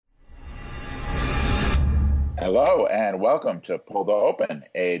Hello and welcome to Pulled Open,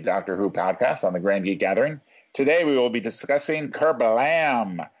 a Doctor Who podcast on the Grand Geek Gathering. Today we will be discussing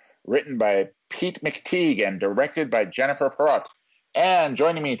Kerblam, written by Pete McTeague and directed by Jennifer Perrott. And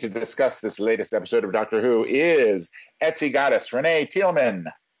joining me to discuss this latest episode of Doctor Who is Etsy goddess Renee Thielman.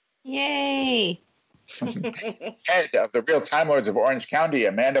 Yay! Head of the Real Time Lords of Orange County,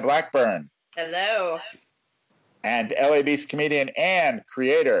 Amanda Blackburn. Hello. And LA Beast comedian and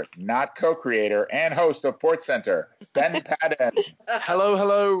creator, not co-creator, and host of Port Center, Ben Padden.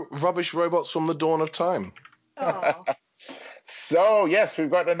 Hello, rubbish robots from the dawn of time. So yes, we've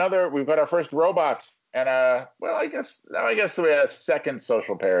got our first robot, and I guess we have a second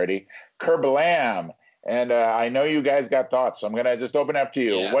social parody, Kerblam. And I know you guys got thoughts, so I'm gonna just open up to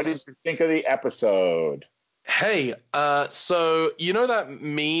you. Yes. What did you think of the episode? Hey, so you know that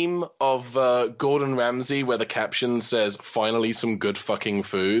meme of Gordon Ramsay where the caption says, "Finally some good fucking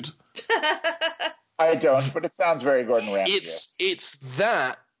food"? I don't, but it sounds very Gordon Ramsay. It's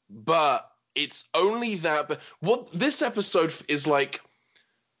that, but it's only that. But what this episode is like,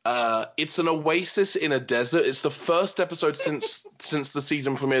 it's an oasis in a desert. It's the first episode since the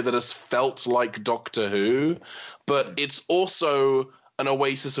season premiere that has felt like Doctor Who, but it's also an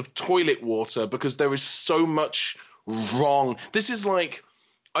oasis of toilet water because there is so much wrong. This is like,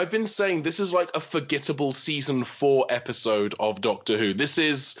 I've been saying, this is like a forgettable season 4 episode of Doctor Who. This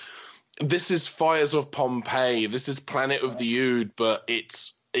is Fires of Pompeii. This is Planet of the Ood, but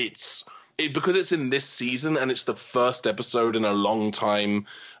it's because it's in this season and it's the first episode in a long time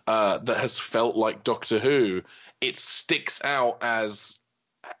that has felt like Doctor Who. It sticks out as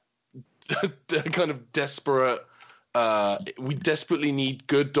kind of desperate. We desperately need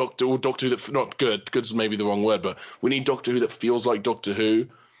good Doctor Who that, not good, good's maybe the wrong word, but we need Doctor Who that feels like Doctor Who.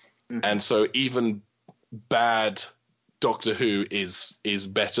 Mm-hmm. And so even bad Doctor Who is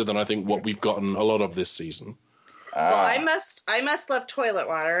better than I think what we've gotten a lot of this season. Well, I must love toilet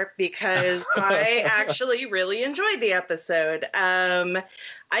water because I actually really enjoyed the episode.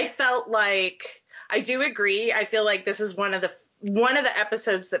 I felt like, I do agree. I feel like this is one of the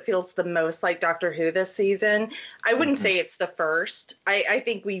episodes that feels the most like Doctor Who this season. I wouldn't say it's the first. I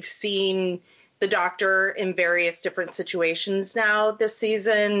think we've seen the Doctor in various different situations now this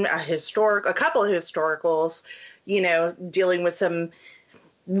season, a couple of historicals, dealing with some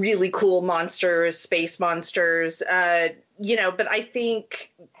really cool monsters, space monsters, but I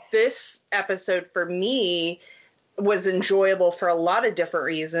think this episode for me was enjoyable for a lot of different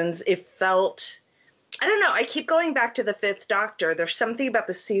reasons. It felt, I don't know, I keep going back to the Fifth Doctor. There's something about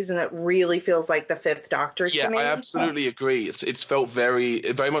the season that really feels like the Fifth Doctor to me. Yeah, I absolutely agree. It's felt very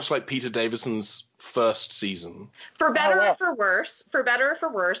much like Peter Davison's first season. For better or for worse.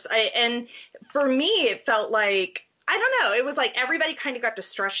 And for me, it felt like, I don't know, it was like everybody kind of got to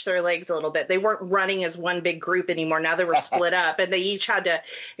stretch their legs a little bit. They weren't running as one big group anymore. Now they were split up, and they each had to,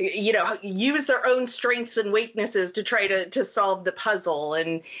 use their own strengths and weaknesses to try to solve the puzzle.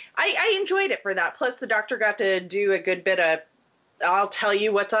 And I enjoyed it for that. Plus, the Doctor got to do a good bit of, I'll tell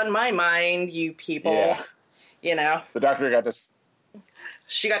you what's on my mind, you people. Yeah. The Doctor got to...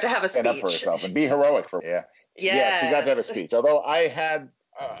 She got to have a speech. Stand up for herself and be heroic for her. Yeah, she got to have a speech. Although I had...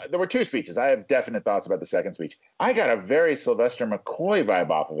 there were 2 speeches. I have definite thoughts about the second speech. I got a very Sylvester McCoy vibe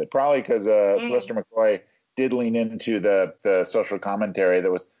off of it, probably because Sylvester McCoy did lean into the social commentary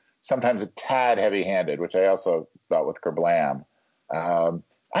that was sometimes a tad heavy-handed, which I also thought with Kerblam. I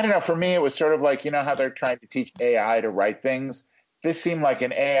don't know. For me, it was sort of like, how they're trying to teach AI to write things. This seemed like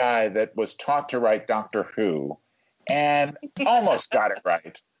an AI that was taught to write Doctor Who and almost got it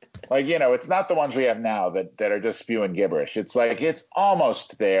right. Like, it's not the ones we have now that are just spewing gibberish. It's like, it's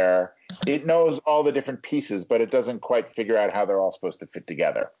almost there. It knows all the different pieces, but it doesn't quite figure out how they're all supposed to fit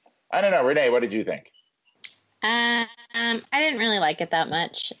together. I don't know. Renee, what did you think? I didn't really like it that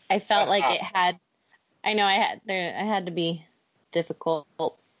much. I felt like it had, I had to be difficult.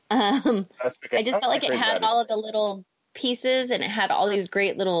 That's okay. I just felt like it had all of the little pieces and it had all these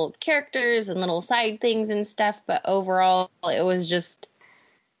great little characters and little side things and stuff. But overall, it was just,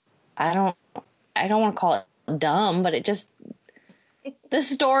 I don't want to call it dumb, but the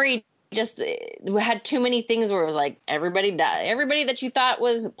story just had too many things where it was like everybody died. Everybody that you thought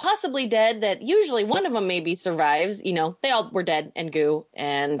was possibly dead, that usually one of them maybe survives, they all were dead and goo.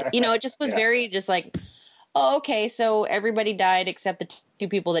 And, it just was very just like, oh, okay, so everybody died except the 2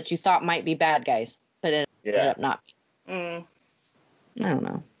 people that you thought might be bad guys, but it ended up not. I don't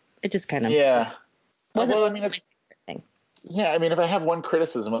know. It just kind of wasn't my favorite thing. Yeah, I mean, if I have one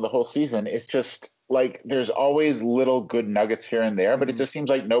criticism of the whole season, it's just like there's always little good nuggets here and there, but it just seems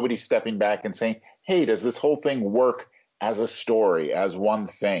like nobody's stepping back and saying, hey, does this whole thing work as a story, as one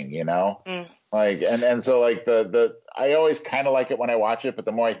thing, you know? Like, and so like I always kind of like it when I watch it, but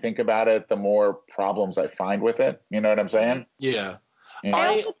the more I think about it, the more problems I find with it. You know what I'm saying? Yeah. I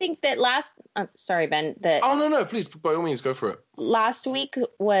also think that sorry, Ben, that. Oh, no, please, by all means, go for it. Last week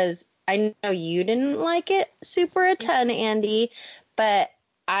was, I know you didn't like it super a ton, Andy, but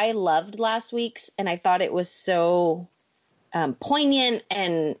I loved last week's, and I thought it was so poignant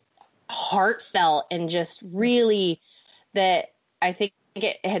and heartfelt, and just really that I think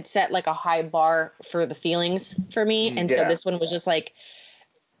it had set like a high bar for the feelings for me. And so this one was just like,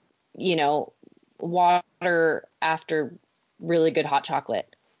 you know, water after really good hot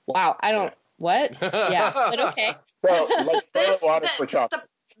chocolate. Wow. What? Yeah. But okay. So, like, water for chocolate.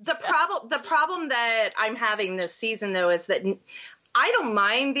 The problem that I'm having this season, though, is that I don't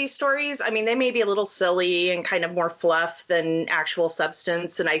mind these stories. I mean, they may be a little silly and kind of more fluff than actual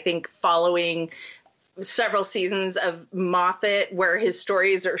substance. And I think following several seasons of Moffat, where his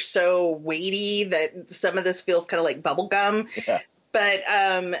stories are so weighty that some of this feels kind of like bubblegum. Yeah. But,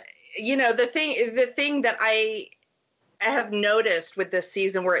 you know, the thing that I have noticed with this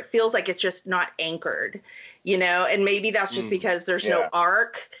season where it feels like it's just not anchored, you know, and maybe that's just because there's no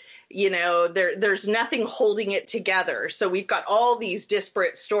arc. You know, there's nothing holding it together. So we've got all these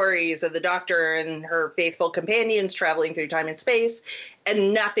disparate stories of the Doctor and her faithful companions traveling through time and space,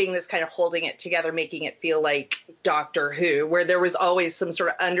 and nothing that's kind of holding it together, making it feel like Doctor Who, where there was always some sort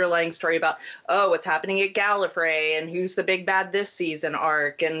of underlying story about, oh, what's happening at Gallifrey, and who's the big bad this season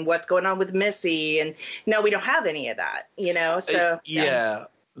arc, and what's going on with Missy. And no, we don't have any of that, you know? So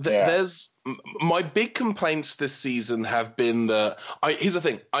There's my big complaints this season have been that here's the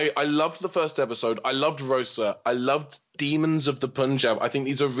thing. I loved the first episode. I loved Rosa. I loved Demons of the Punjab. I think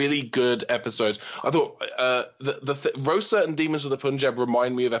these are really good episodes. I thought Rosa and Demons of the Punjab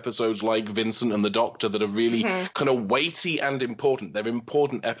remind me of episodes like Vincent and the Doctor that are really kind of weighty and important. They're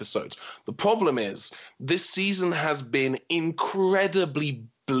important episodes. The problem is this season has been incredibly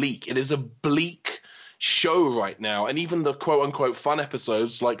bleak. It is a bleak show right now, and even the quote-unquote fun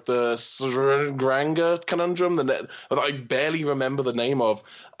episodes like the Sranga Conundrum that I barely remember the name of,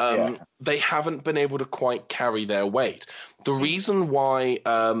 they haven't been able to quite carry their weight. The reason why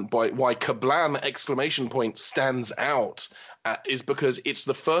Kablam! Stands out is because it's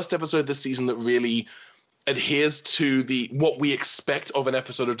the first episode this season that really adheres to what we expect of an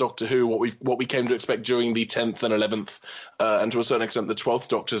episode of Doctor Who, what we came to expect during the 10th and 11th, and to a certain extent the 12th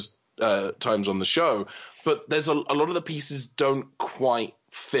Doctor's times on the show. But there's a lot of the pieces don't quite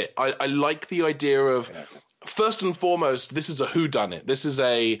fit. I like the idea of, first and foremost, this is a whodunit. This is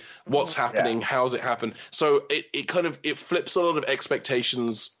a what's happening, how's it happen. So it kind of flips a lot of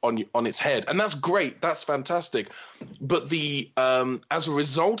expectations on its head, and that's great. That's fantastic. But the as a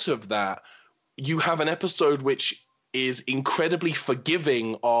result of that, you have an episode which is incredibly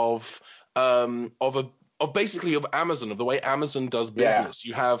forgiving of basically Amazon, of the way Amazon does business.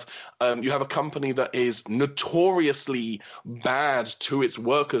 You have a company that is notoriously bad to its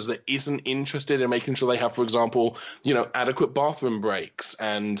workers, that isn't interested in making sure they have, for example, you know, adequate bathroom breaks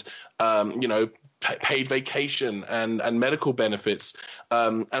and you know, paid vacation and medical benefits,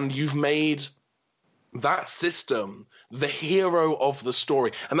 and you've made that system the hero of the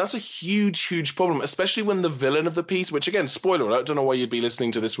story. And that's a huge problem, especially when the villain of the piece, which again, spoiler alert, I don't know why you'd be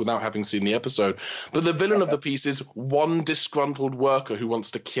listening to this without having seen the episode, but the villain of the piece is one disgruntled worker who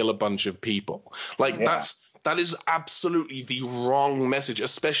wants to kill a bunch of people. Like that is absolutely the wrong message,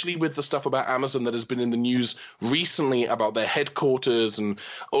 especially with the stuff about Amazon that has been in the news recently about their headquarters and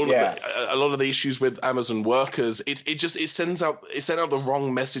a lot of the issues with Amazon workers. It sent out the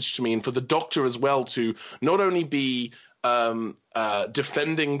wrong message to me, and for the Doctor as well to not only be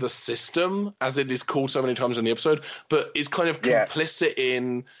defending the system, as it is called so many times in the episode, but is kind of complicit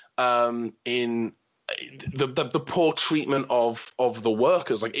in the poor treatment of the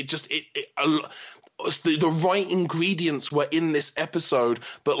workers. Like the right ingredients were in this episode,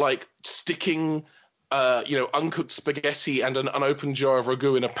 but like sticking uncooked spaghetti and an unopened jar of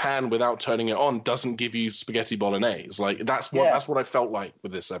ragu in a pan without turning it on doesn't give you spaghetti bolognese. Like that's what I felt like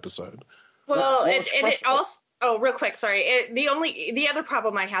with this episode. Well, it also. Oh, real quick, sorry. The other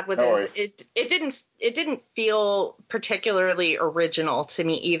problem I had with it didn't feel particularly original to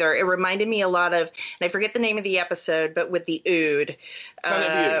me either. It reminded me a lot of, and I forget the name of the episode, but with the Ood,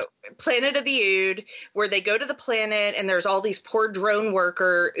 Planet of the Ood, where they go to the planet and there's all these poor drone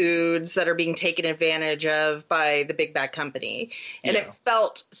worker Oods that are being taken advantage of by the big bad company, and it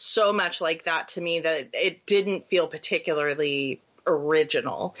felt so much like that to me that it didn't feel particularly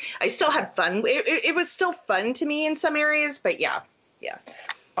original. I still had fun. It was still fun to me in some areas, but yeah.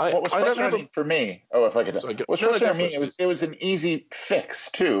 What was frustrating for me? Oh, if I could. What was frustrating for me? It was an easy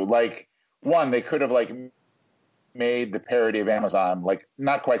fix too. Like, one, they could have like made the parody of Amazon like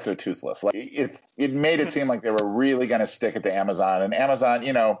not quite so toothless. Like it made it seem like they were really going to stick it to Amazon. And Amazon,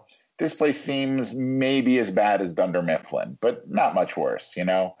 you know, this place seems maybe as bad as Dunder Mifflin, but not much worse, you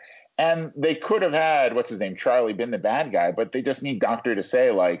know. And they could have had what's his name, Charlie, been the bad guy, but they just need Doctor to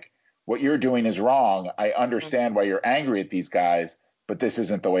say like, what you're doing is wrong. I understand why you're angry at these guys, but this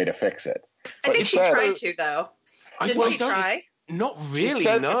isn't the way to fix it. I think she tried to, though. Didn't she try? Not really,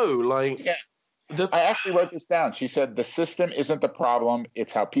 no. Like, yeah. I actually wrote this down. She said, the system isn't the problem.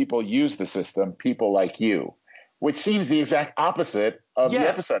 It's how people use the system, people like you, which seems the exact opposite of the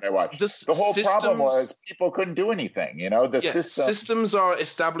episode I watched. The whole problem was people couldn't do anything. You know, systems are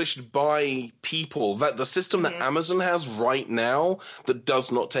established by people. That the system that Amazon has right now that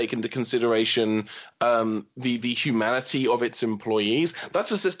does not take into consideration the humanity of its employees.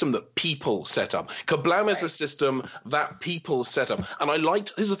 That's a system that people set up. Kablam is a system that people set up. And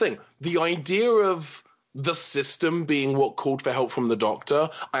here's the thing, the idea of the system being what called for help from the Doctor,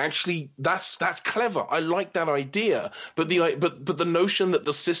 that's clever. I like that idea, but the notion that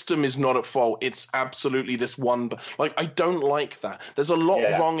the system is not at fault, it's absolutely this one. Like, I don't like that. There's a lot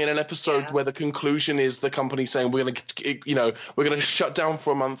wrong in an episode where the conclusion is the company saying we're gonna shut down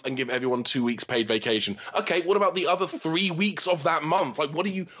for a month and give everyone 2 weeks paid vacation. Okay, what about the other 3 weeks of that month? Like, what are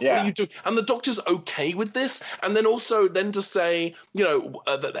you doing? And the Doctor's okay with this, and then also to say, you know,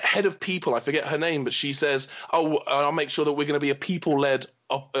 the head of people, I forget her name, but she says, I'll make sure that we're going to be a people-led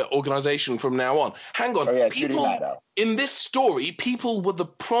organization from now on. Hang on. People in this story, people were the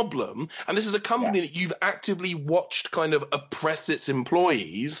problem, and this is a company that you've actively watched kind of oppress its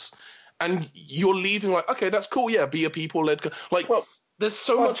employees, and you're leaving like, okay, that's cool, be a people-led there's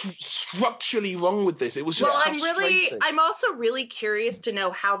so much structurally wrong with this. It was just I'm also really curious to know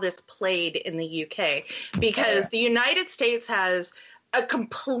how this played in the UK, because the United States has a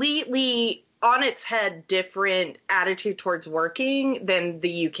completely on its head different attitude towards working than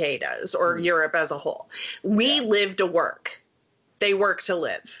the UK does, or Europe as a whole. We live to work. They work to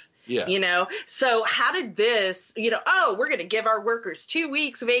live. Yeah. You know, so how did this, you know, we're going to give our workers 2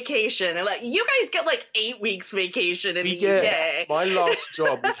 weeks vacation, and like, you guys get like 8 weeks vacation in the UK. My last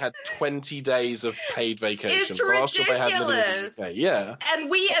job, we had 20 days of paid vacation. It's ridiculous. Yeah. And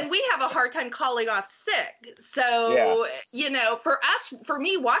we have a hard time calling off sick. So, you know, for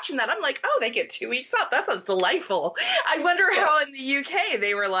me watching that, I'm like, they get 2 weeks off. That sounds delightful. I wonder how in the UK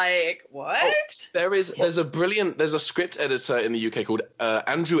they were like, what? There's a script editor in the UK called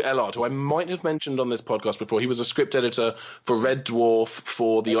Andrew Ellard, who I might have mentioned on this podcast before. He was a script editor for Red Dwarf,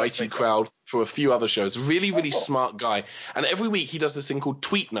 for the IT Crowd, for a few other shows. Really, really smart guy. And every week he does this thing called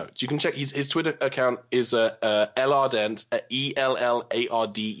Tweet Notes. You can check his Twitter account is Ellardent,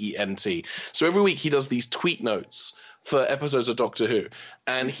 ELLARDENT. So every week he does these tweet notes for episodes of Doctor Who.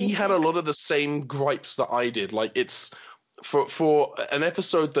 And he had a lot of the same gripes that I did. Like, it's for an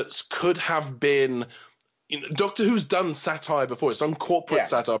episode that could have been, Doctor Who's done satire before. It's done corporate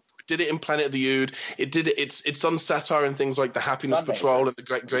satire. It did it in Planet of the Ood. It's done satire in things like the Happiness Patrol and the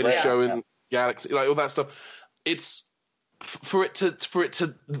Greatest Show in the Galaxy, like all that stuff. It's for it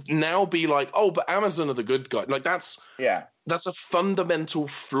to now be like, but Amazon are the good guy. Like, that's a fundamental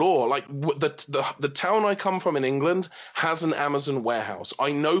flaw. Like, the town I come from in England has an Amazon warehouse.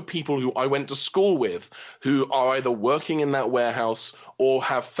 I know people who I went to school with who are either working in that warehouse or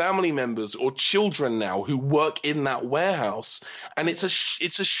have family members or children now who work in that warehouse. And it's a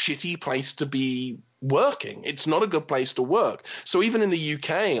shitty place to be working. It's not a good place to work. So even in the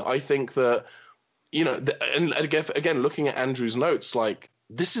UK, I think that, you know, and again, looking at Andrew's notes, like,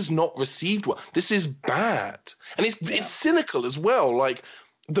 this is not received well. This is bad. And it's cynical as well. Like,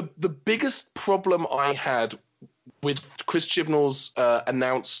 the biggest problem I had with Chris Chibnall's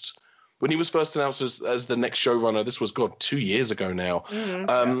when he was first announced as the next showrunner, this was, 2 years ago now.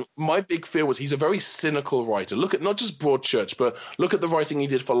 My big fear was he's a very cynical writer. Look at not just Broadchurch, but look at the writing he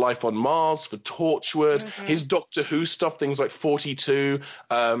did for Life on Mars, for Torchwood, his Doctor Who stuff, things like 42,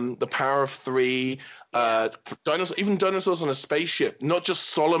 The Power of Three, Dinosaurs on a Spaceship. Not just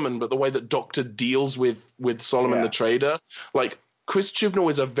Solomon, but the way that Doctor deals with Solomon the Trader. Like, Chris Chibnall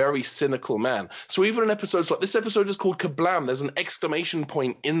is a very cynical man. So even in episodes like this episode is called Kablam, there's an exclamation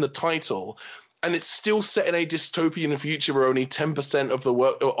point in the title, and it's still set in a dystopian future where only 10% of the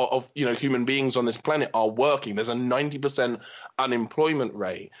work of human beings on this planet are working. There's a 90% unemployment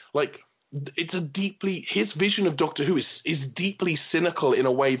rate. Like, it's his vision of Doctor Who is deeply cynical in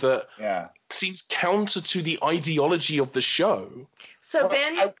a way that seems counter to the ideology of the show. So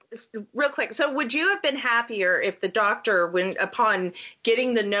Ben, real quick, so would you have been happier if the doctor, when upon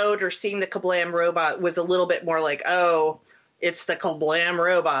getting the note or seeing the Kablam robot, was a little bit more like, oh, it's the Kablam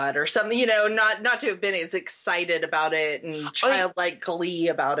robot or something, you know, not to have been as excited about it and childlike glee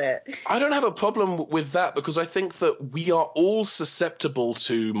about it? I don't have a problem with that because I think that we are all susceptible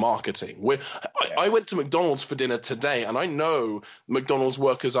to marketing. I went to McDonald's for dinner today, and I know McDonald's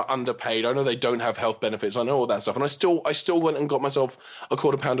workers are underpaid. I know they don't have health benefits. I know all that stuff. And I still went and got myself a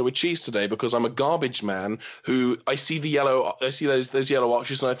quarter pounder with cheese today because I'm a garbage man who I see those yellow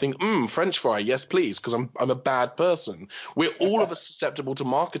arches and I think, French fry, yes, please, because I'm a bad person. We're all of us susceptible to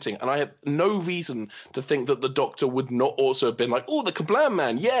marketing, and I have no reason to think that the Doctor would not also have been like, oh, the Kablam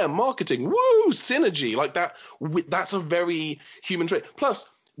man, yeah, marketing, woo, synergy, like that. That's a very human trait. Plus,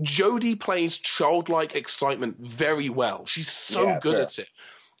 Jodie plays childlike excitement very well. She's so good at it.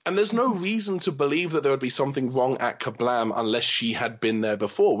 And there's no reason to believe that there would be something wrong at Kablam unless she had been there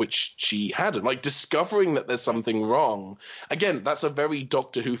before, which she hadn't. Like, discovering that there's something wrong, again, that's a very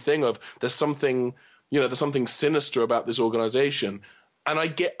Doctor Who thing of there's something sinister about this organization. And I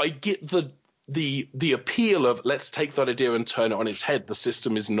get the appeal of let's take that idea and turn it on its head. The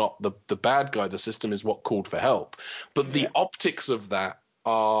system is not the bad guy. The system is what called for help. But the optics of that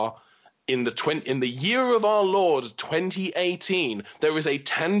are in the year of our Lord 2018, there is a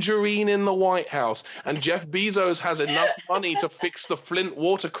tangerine in the White House, and Jeff Bezos has enough money to fix the Flint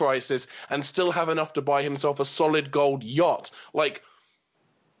water crisis and still have enough to buy himself a solid gold yacht. Like,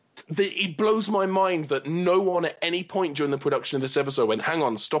 it blows my mind that no one at any point during the production of this episode went, hang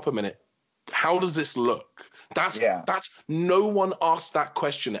on, stop a minute. How does this look? That's no one asked that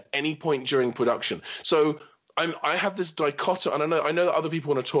question at any point during production. So I have this dichotomy, and I know that other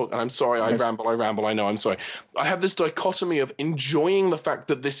people want to talk, and I'm sorry, I ramble, I know, I'm sorry. I have this dichotomy of enjoying the fact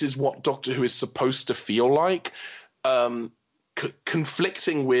that this is what Doctor Who is supposed to feel like,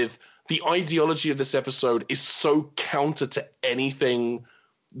 conflicting with the ideology of this episode is so counter to anything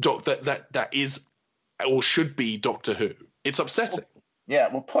that is or should be Doctor Who. It's upsetting.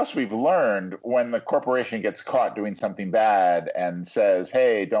 Well, plus we've learned when the corporation gets caught doing something bad and says,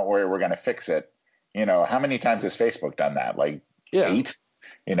 hey, don't worry, we're going to fix it. You know, how many times has Facebook done that? Like 8?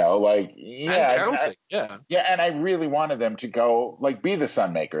 You know, like, and counting. And I really wanted them to go, like, be the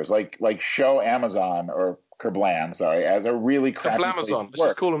Sunmakers, like show Amazon or Kablam, as a really crappy place to work. Let's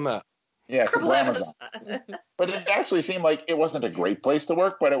just call them that. Yeah, Kablamazon. But it actually seemed like it wasn't a great place to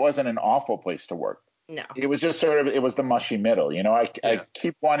work, but it wasn't an awful place to work. No. It was just it was the mushy middle. You know, I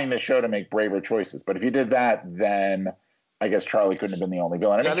keep wanting the show to make braver choices. But if you did that, then I guess Charlie couldn't have been the only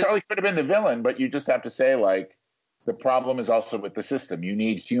villain. Charlie could have been the villain, but you just have to say, like, the problem is also with the system. You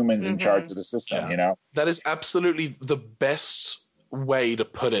need humans in charge of the system, you know? That is absolutely the best way to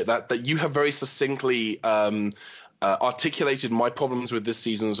put it. That you have very succinctly articulated my problems with this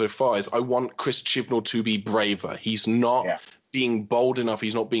season so far is I want Chris Chibnall to be braver. He's not being bold enough.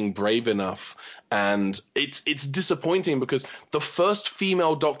 He's not being brave enough. And it's disappointing because the first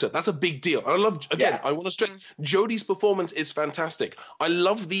female Doctor, that's a big deal. I love, again, I want to stress, Jodie's performance is fantastic. I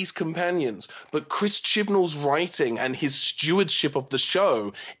love these companions, but Chris Chibnall's writing and his stewardship of the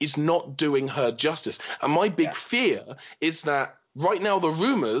show is not doing her justice. And my big fear is that right now, the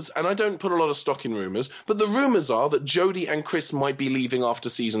rumors, and I don't put a lot of stock in rumors, but the rumors are that Jodie and Chris might be leaving after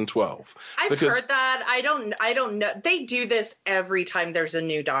season 12. I've heard that. I don't know. They do this every time there's a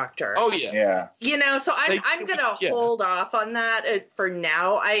new Doctor. Oh yeah. You know, so I'm going to hold off on that for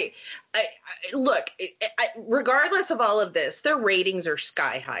now. I look, regardless of all of this, their ratings are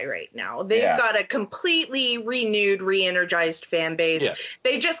sky high right now. They've got a completely renewed, re-energized fan base. Yeah.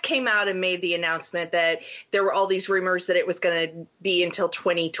 They just came out and made the announcement that there were all these rumors that it was going to be until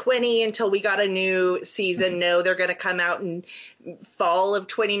 2020 until we got a new season. No, they're going to come out in fall of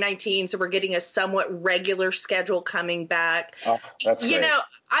 2019. So we're getting a somewhat regular schedule coming back. Oh, that's great. You know,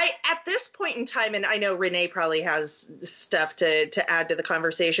 at this point in time, and I know Renee probably has stuff to add to the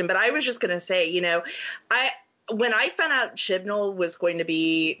conversation, but I was just going to say, you know, when I found out Chibnall was going to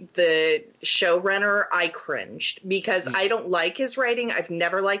be the showrunner, I cringed because I don't like his writing. I've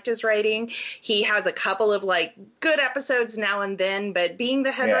never liked his writing. He has a couple of like good episodes now and then, but being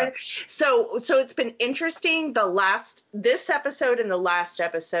the head writer. So it's been interesting. This episode and the last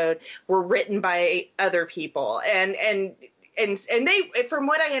episode were written by other people. And and they, from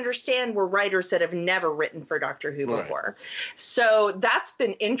what I understand, were writers that have never written for Doctor Who before. So that's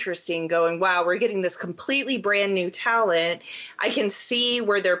been interesting, going, wow, we're getting this completely brand new talent. I can see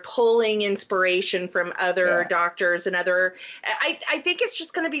where they're pulling inspiration from other doctors and other, I think it's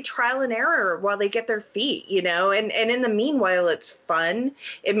just going to be trial and error while they get their feet, you know, and in the meanwhile, it's fun.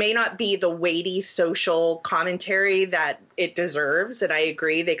 It may not be the weighty social commentary that it deserves, and I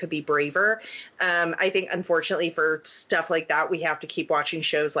agree they could be braver. I think, unfortunately, for stuff like that, we have to keep watching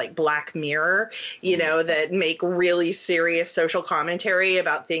shows like Black Mirror, you know, that make really serious social commentary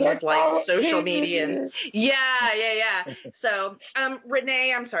about things like social media. And yeah. So,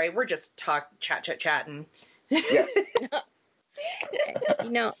 Renee, I'm sorry, we're just chatting. Yes. You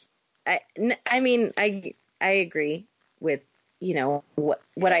know, I mean, I agree with, you know,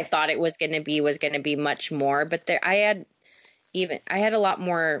 what I thought it was going to be much more, but I had a lot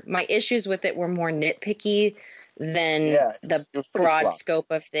more, my issues with it were more nitpicky than the broad scope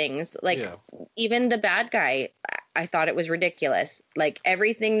of things. Like even the bad guy, I thought it was ridiculous. Like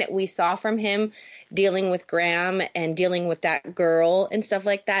everything that we saw from him dealing with Graham and dealing with that girl and stuff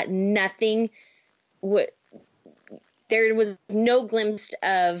like that, there was no glimpse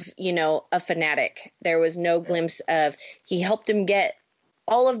of, you know, a fanatic. There was no glimpse of, he helped him get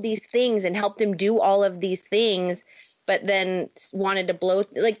all of these things and helped him do all of these things, but then wanted to blow.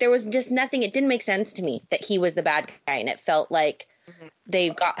 Like there was just nothing. It didn't make sense to me that he was the bad guy. And it felt like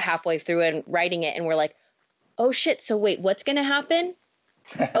they got halfway through and writing it and were like, oh shit. So wait, what's going to happen?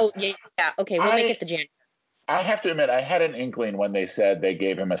 Oh yeah. Okay. We'll make it the January. I have to admit, I had an inkling when they said they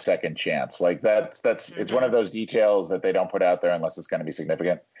gave him a second chance. Like that's it's one of those details that they don't put out there unless it's going to be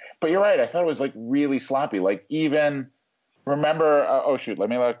significant. But you're right. I thought it was like really sloppy. Like even remember, let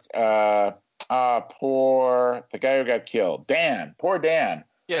me look. Poor the guy who got killed, Dan. Poor Dan.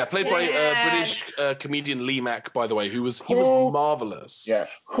 Yeah, played by British comedian Lee Mack, by the way, he was marvelous. Yeah,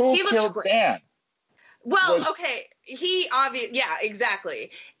 who killed Dan? Well, okay, exactly.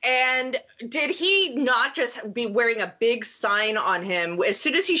 And did he not just be wearing a big sign on him as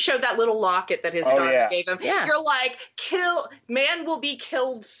soon as he showed that little locket that his daughter gave him? Yeah. You're like, man will be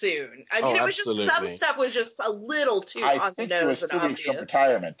killed soon. I mean, it was just, some stuff was just a little too on the nose. I think he was 2 weeks from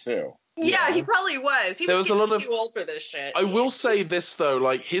retirement too. Yeah, he probably was. He was too old for this shit. I will say this, though,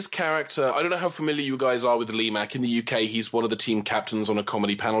 like, his character, I don't know how familiar you guys are with Lee Mack. In the UK, he's one of the team captains on a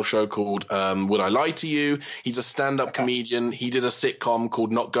comedy panel show called Would I Lie to You? He's a stand-up comedian. He did a sitcom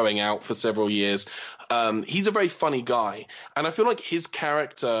called Not Going Out for several years. He's a very funny guy. And I feel like his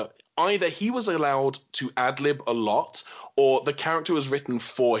character, either he was allowed to ad-lib a lot, or the character was written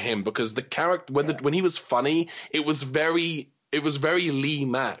for him, because the character, when he was funny, it was very Lee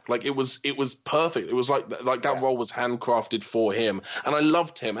Mack. Like it was perfect. It was like that role was handcrafted for him, and I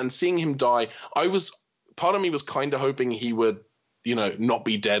loved him. And seeing him die, part of me was kind of hoping he would, you know, not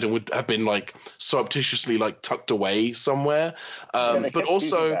be dead and would have been like surreptitiously like tucked away somewhere. But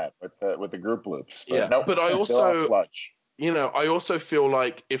also that with the group loops. But I also, you know, I also feel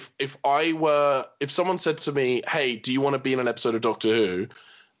like if someone said to me, "Hey, do you want to be in an episode of Doctor Who?"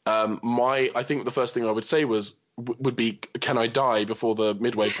 I think the first thing I would say would be, can I die before the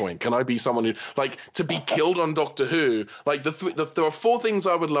midway point? Can I be someone who, like, to be killed on Doctor Who? Like, there are 4 things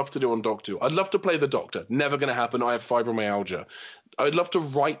I would love to do on Doctor Who. I'd love to play the Doctor. Never going to happen. I have fibromyalgia. I'd love to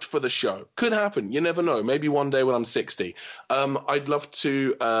write for the show. Could happen. You never know. Maybe one day when I'm 60. I'd love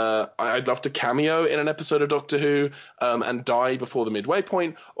to cameo in an episode of Doctor Who and die before the midway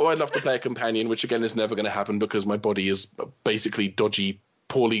point. Or I'd love to play a companion, which again is never going to happen because my body is basically dodgy,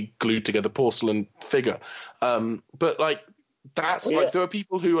 poorly glued together porcelain figure. But like, that's like, there are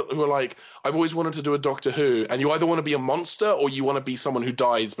people who are like, I've always wanted to do a Doctor Who, and you either want to be a monster or you want to be someone who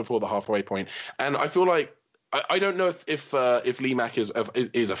dies before the halfway point. And I feel like, I don't know if Lee Mack is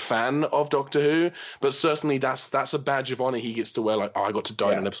a fan of Doctor Who, but certainly that's a badge of honor he gets to wear. Like, I got to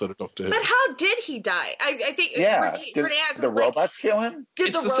die in an episode of Doctor Who. But how did he die? I think Renee has, did the robots kill him?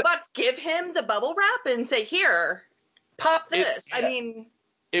 Did the robots give him the bubble wrap and say, "Here, pop this"? I mean.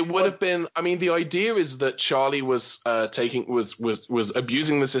 It would have been. I mean, the idea is that Charlie was was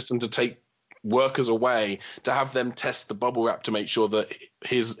abusing the system to take workers away, to have them test the bubble wrap to make sure that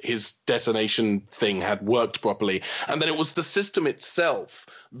his detonation thing had worked properly, and then it was the system itself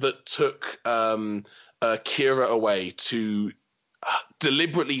that took Kira away to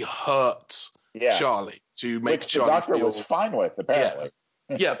deliberately hurt Charlie, to make Charlie the doctor was fine with, apparently.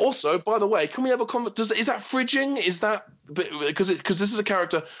 Yeah. Also, by the way, can we have a conversation? Is that fridging? Is that because this is a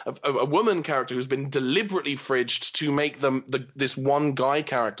character, a woman character who's been deliberately fridged to make them this one guy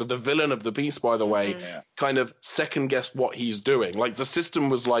character, the villain of the piece, by the way, kind of second guess what he's doing. Like the system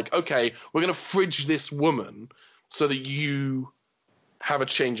was like, okay, we're going to fridge this woman so that you have a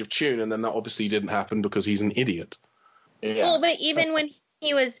change of tune, and then that obviously didn't happen because he's an idiot. Yeah. Well, but even when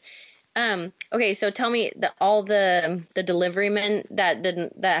he was, okay, so tell me all the delivery men that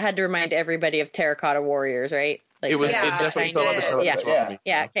had to remind everybody of Terracotta Warriors, right? Like It definitely felt like the Pillars Army.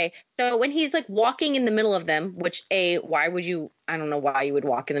 Yeah. Okay. So when he's like walking in the middle of them, which why would you? I don't know why you would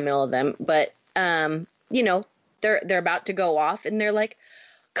walk in the middle of them, but you know, they're about to go off, and they're like,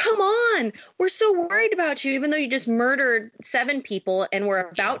 "Come on, we're so worried about you, even though you just murdered 7 people, and we're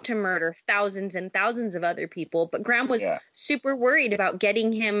about to murder thousands and thousands of other people." But Graham was super worried about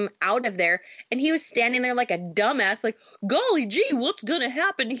getting him out of there, and he was standing there like a dumbass, like, "Golly gee, what's gonna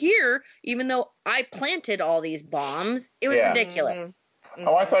happen here?" Even though I planted all these bombs, it was ridiculous.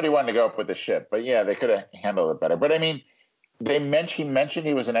 Oh, I thought he wanted to go up with the ship, but yeah, they could have handled it better. But I mean, he mentioned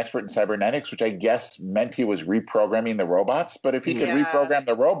he was an expert in cybernetics, which I guess meant he was reprogramming the robots. But if he could reprogram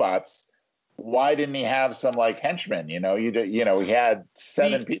the robots, why didn't he have some like henchmen? You know, he had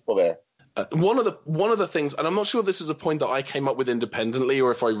 7 people there. One of the things, and I'm not sure if this is a point that I came up with independently or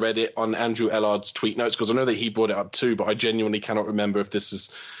if I read it on Andrew Ellard's tweet notes, because I know that he brought it up too, but I genuinely cannot remember if this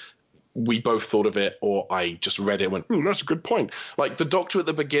is we both thought of it or I just read it and went, "Ooh, that's a good point." Like the Doctor at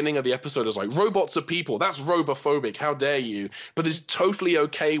the beginning of the episode is like, "Robots are people. That's robophobic. How dare you?" But is totally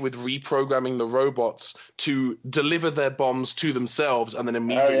okay with reprogramming the robots to deliver their bombs to themselves and then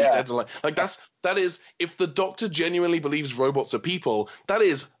immediately detonate. Like that is, if the Doctor genuinely believes robots are people, that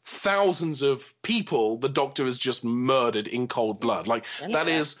is thousands of people the Doctor has just murdered in cold blood. Like that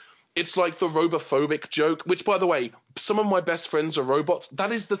is. It's like the robophobic joke, which, by the way, some of my best friends are robots.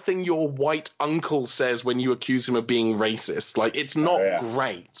 That is the thing your white uncle says when you accuse him of being racist. Like, it's not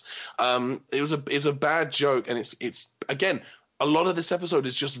great. It was a bad joke, and it's again, a lot of this episode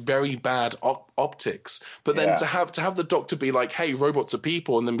is just very bad optics. But then to have the Doctor be like, "Hey, robots are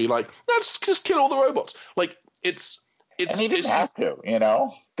people," and then be like, "Let's just kill all the robots." Like, and he didn't have to, you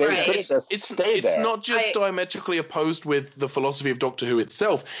know. It's not just diametrically opposed with the philosophy of Doctor Who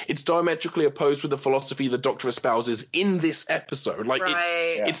itself. It's diametrically opposed with the philosophy the Doctor espouses in this episode. Like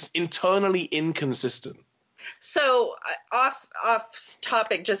it's internally inconsistent. So off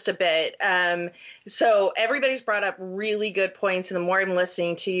topic just a bit. So everybody's brought up really good points, and the more I'm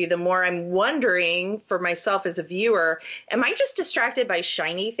listening to you, the more I'm wondering for myself as a viewer, am I just distracted by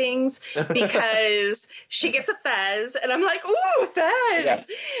shiny things? Because she gets a fez, and I'm like, "Ooh, fez!"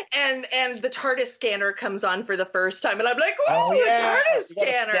 Yes. And the TARDIS scanner comes on for the first time, and I'm like, "Ooh, the TARDIS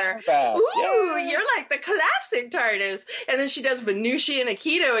scanner! Ooh, you're like the classic TARDIS." And then she does Venusian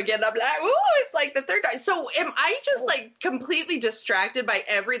Aikido again. I'm like, "Ooh, it's like the third time." So am I just like completely distracted by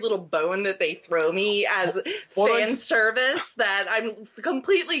every little bone that they throw me as fan service that I'm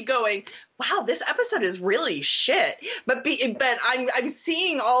completely going, "Wow, this episode is really shit." But I'm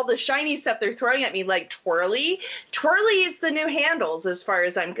seeing all the shiny stuff they're throwing at me, like Twirly. Twirly is the new Handles as far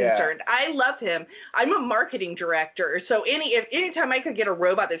as I'm concerned. I love him. I'm a marketing director, so anytime I could get a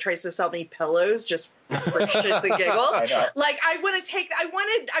robot that tries to sell me pillows just for shits and giggles, like I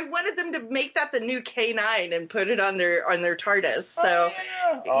wanted them to make that the new K9 and put it on their TARDIS. So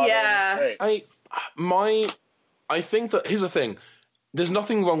I think that here's the thing. There's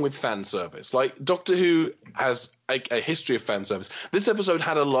nothing wrong with fan service. Like, Doctor Who has a history of fan service. This episode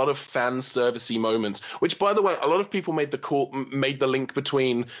had a lot of fan servicey moments, which, by the way, a lot of people made the link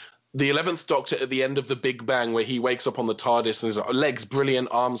between the 11th Doctor at the end of the Big Bang, where he wakes up on the TARDIS and his legs brilliant,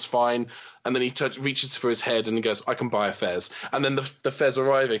 arms fine, and then he reaches for his head and he goes, "I can buy a fez." And then the fez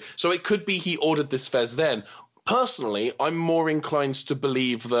arriving. So it could be he ordered this fez then. Personally, I'm more inclined to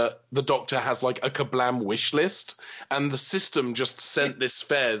believe that the Doctor has like a Kablam wish list, and the system just sent this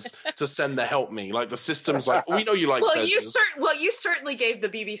fez to send the help me. Like the system's like, "We know you like fezes." You certainly gave the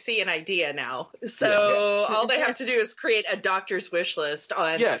BBC an idea now. So all they have to do is create a Doctor's wish list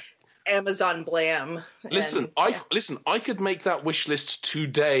on Amazon Blam. I could make that wish list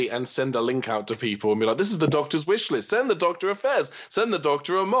today and send a link out to people and be like, "This is the Doctor's wish list. Send the Doctor a fez. Send the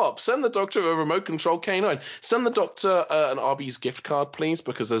Doctor a mop. Send the Doctor a remote control K9. Send the Doctor an Arby's gift card, please,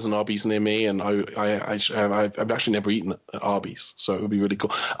 because there's an Arby's near me, and I've actually never eaten at Arby's, so it would be really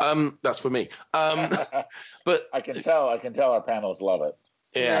cool." That's for me. But I can tell our panelists love it.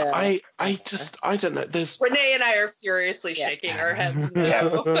 Yeah. I don't know. Renee and I are furiously shaking our heads.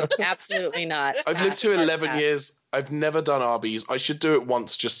 No. Absolutely not. I've lived here 11 years. I've never done Arby's. I should do it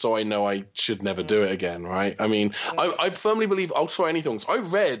once just so I know I should never do it again, right? I mean, I firmly believe I'll try anything. So I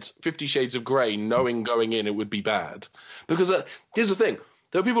read 50 Shades of Grey knowing going in it would be bad. Because here's the thing.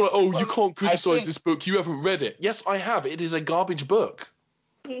 There are people like, "Oh, you can't criticize this book. You haven't read it." Yes, I have. It is a garbage book.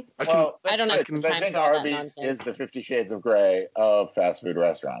 I don't know. I think Arby's is the 50 Shades of Grey of fast food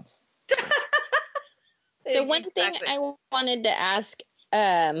restaurants. The one thing I wanted to ask,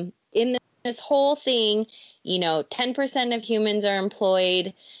 in this whole thing, 10% of humans are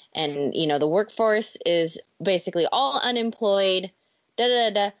employed, and the workforce is basically all unemployed.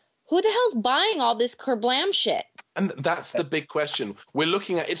 Who the hell's buying all this kerblam shit? And that's the big question. We're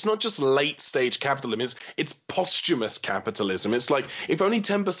looking at, it's not just late stage capitalism, it's posthumous capitalism. It's like, if only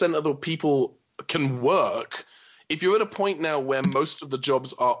 10% of the people can work, if you're at a point now where most of the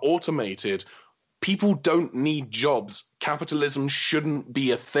jobs are automated, people don't need jobs. Capitalism shouldn't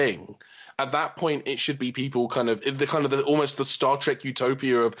be a thing. At that point, it should be people almost the Star Trek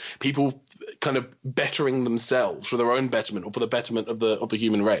utopia of people kind of bettering themselves for their own betterment or for the betterment of the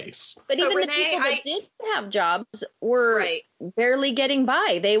human race. But even the people that did have jobs were barely getting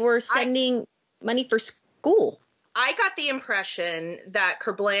by. They were sending money for school. I got the impression that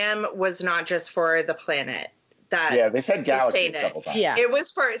kerblam was not just for the planet. They said galaxy a couple times. Yeah. It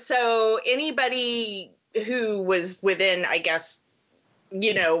was so anybody who was within, I guess,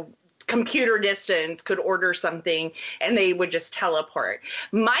 computer distance could order something and they would just teleport.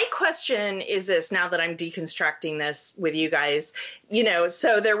 My question is this, now that I'm deconstructing this with you guys,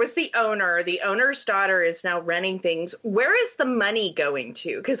 so there was the owner's daughter is now running things. Where is the money going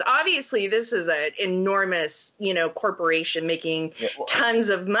to? Because obviously this is an enormous, corporation making tons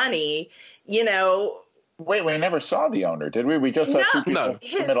of money, Wait, we never saw the owner, did we? We just saw two people.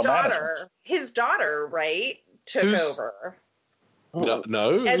 His daughter, right, took over. No.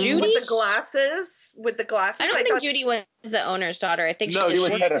 And Judy? With the glasses. I don't think Judy was the owner's daughter. I think she was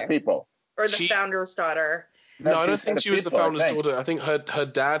head of people. Or the founder's daughter. No, I don't think she was the founder's daughter. I think her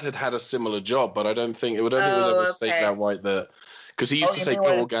dad had a similar job, but I don't think it was ever stated outright that, because he used to say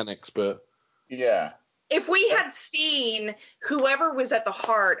go organics, but yeah. If we had seen whoever was at the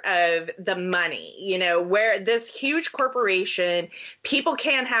heart of the money, where this huge corporation, people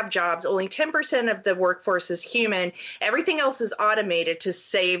can't have jobs, only 10% of the workforce is human, everything else is automated to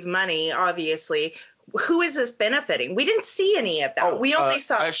save money, obviously. Who is this benefiting? We didn't see any of that. We only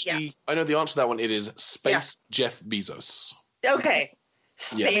saw... Actually, I know the answer to that one. It is Space Jeff Bezos. Okay.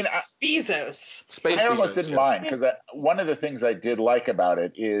 Bezos. I almost didn't mind, because one of the things I did like about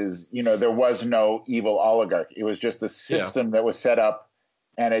it is, there was no evil oligarch. It was just a system that was set up,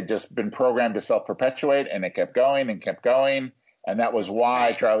 and it just been programmed to self-perpetuate, and it kept going and kept going. And that was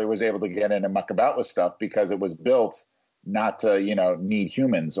why Charlie was able to get in and muck about with stuff, because it was built not to, need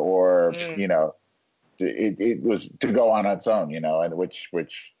humans or, it was to go on its own, and which.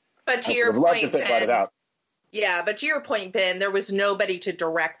 But to your point, if they brought it out. Yeah, but to your point, Ben, there was nobody to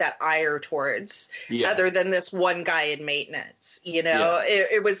direct that ire towards other than this one guy in maintenance.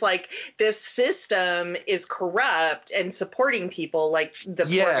 It was like this system is corrupt and supporting people like the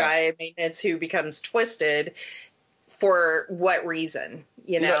poor guy in maintenance who becomes twisted. For what reason?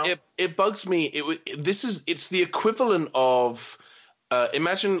 It bugs me. It's the equivalent of.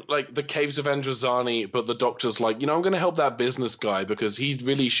 Imagine like the Caves of Androzani, but the Doctor's like, I'm going to help that business guy because he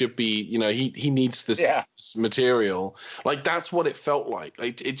really should be, he needs this material. Like that's what it felt like.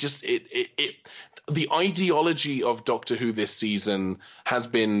 Like the ideology of Doctor Who this season has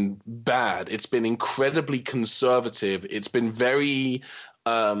been bad. It's been incredibly conservative. It's been very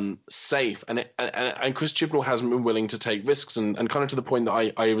safe, and Chris Chibnall hasn't been willing to take risks, and kind of to the point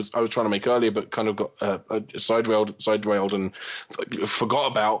that I was trying to make earlier, but kind of got side railed and forgot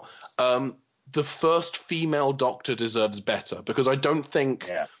about. The first female Doctor deserves better, because I don't think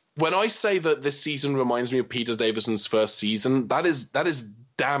when I say that this season reminds me of Peter Davison's first season, that is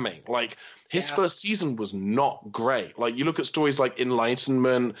damning. Like his first season was not great. Like you look at stories like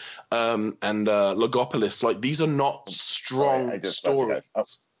Enlightenment and Logopolis, like these are not strong stories.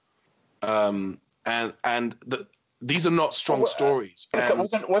 These are not strong stories.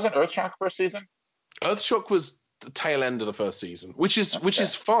 Wasn't Earthshock first season? Earthshock was the tail end of the first season, which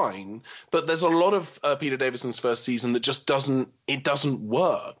is fine, but there's a lot of Peter Davison's first season that just doesn't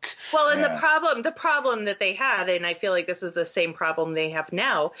work. Well, and the problem that they had, and I feel like this is the same problem they have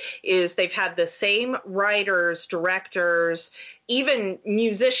now, is they've had the same writers, directors, even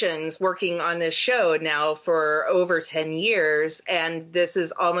musicians working on this show now for over 10 years, and this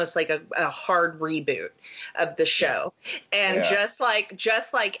is almost like a hard reboot of the show. And just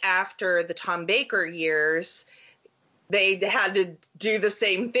like after the Tom Baker years, they had to do the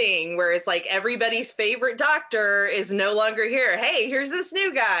same thing where it's like everybody's favorite Doctor is no longer here. Hey, here's this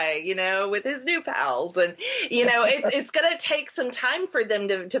new guy, with his new pals. And, it's going to take some time for them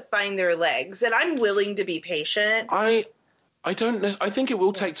to find their legs. And I'm willing to be patient. I don't know. I think it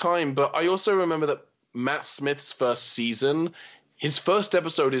will take time, but I also remember that Matt Smith's first season, his first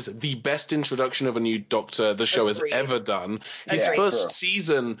episode is the best introduction of a new Doctor the show has ever done. His first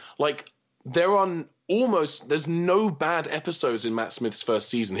season, like, there are there's no bad episodes in Matt Smith's first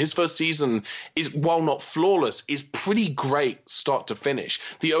season. His first season is, while not flawless, is pretty great start to finish.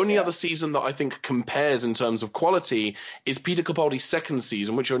 The only other season that I think compares in terms of quality is Peter Capaldi's second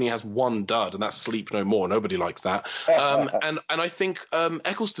season, which only has one dud, and that's Sleep No More. Nobody likes that. And I think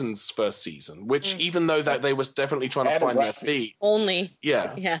Eccleston's first season, which even though that they was definitely trying to find their feet. Only.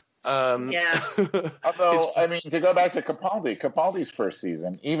 Yeah. Although, I mean, to go back to Capaldi's first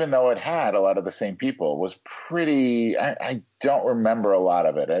season, even though it had a lot of the same people, was pretty. I don't remember a lot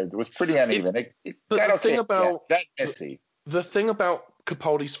of it. It was pretty uneven. The thing about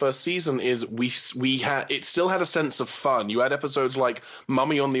Capaldi's first season is it still had a sense of fun. You had episodes like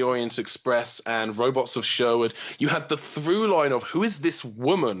Mummy on the Orient Express and Robots of Sherwood. You had the through line of who is this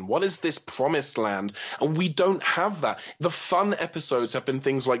woman? What is this promised land? And we don't have that. The fun episodes have been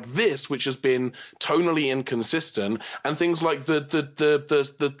things like this, which has been tonally inconsistent, and things like the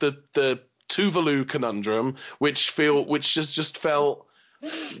Tuvalu conundrum, which just felt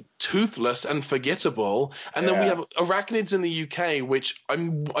toothless and forgettable. And then we have Arachnids in the UK, which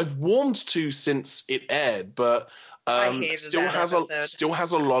I've warmed to since it aired, but still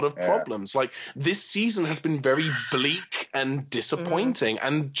has a lot of problems. Like, this season has been very bleak and disappointing.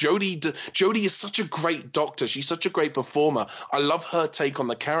 And Jodie is such a great doctor. She's such a great performer. I love her take on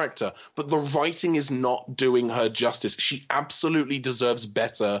the character, but the writing is not doing her justice. She absolutely deserves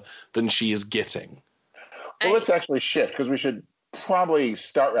better than she is getting. Well, let's actually shift, because we should probably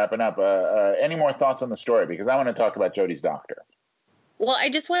start wrapping up. Any more thoughts on the story? Because I want to talk about Jodie's doctor. Well, I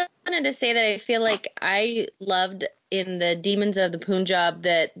just wanted to say that I feel like I loved in the Demons of the Punjab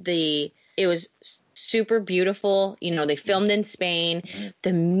that it was super beautiful. You know, they filmed in Spain.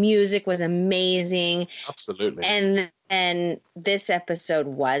 The music was amazing. Absolutely. And this episode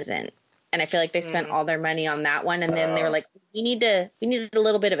wasn't. And I feel like they spent all their money on that one, and then they were like, "We needed a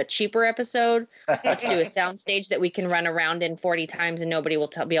little bit of a cheaper episode to do a soundstage that we can run around in 40 times, and nobody will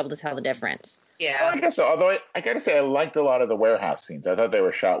be able to tell the difference." Yeah, well, I guess so. Although I gotta say, I liked a lot of the warehouse scenes. I thought they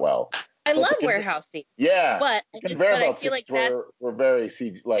were shot well. I love warehouse scenes. Yeah, but I feel like were very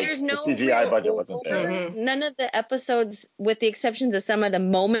there's no the CGI budget wasn't there. None of the episodes, with the exceptions of some of the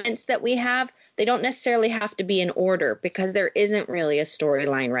moments that we have, they don't necessarily have to be in order, because there isn't really a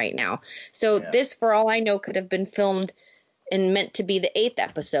storyline right now. So this, for all I know, could have been filmed and meant to be the 8th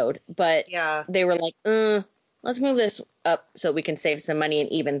episode, but they were like, let's move this up so we can save some money and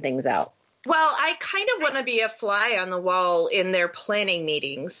even things out. Well, I kind of want to be a fly on the wall in their planning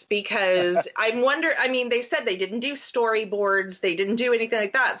meetings, because I'm wondering, I mean, they said they didn't do storyboards, they didn't do anything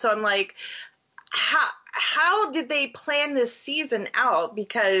like that. So I'm like, how did they plan this season out?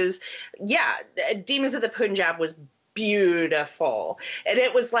 Because, Demons of the Punjab was beautiful. And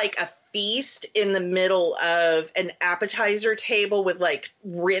it was like a feast in the middle of an appetizer table with like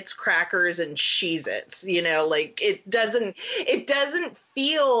Ritz crackers and Cheez-Its, you know, like it doesn't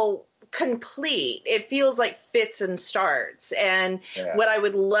feel complete. It feels like fits and starts. And what I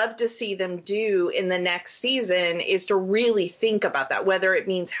would love to see them do in the next season is to really think about that, whether it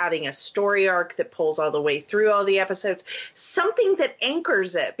means having a story arc that pulls all the way through all the episodes, something that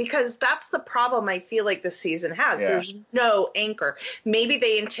anchors it, because that's the problem I feel like this season has. There's no anchor. Maybe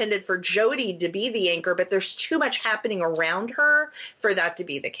they intended for Jodie to be the anchor, but there's too much happening around her for that to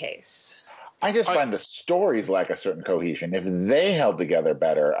be the case. I just find the stories lack a certain cohesion. If they held together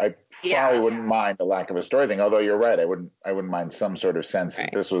better, I probably wouldn't mind the lack of a story thing. Although you're right, I wouldn't mind some sort of sense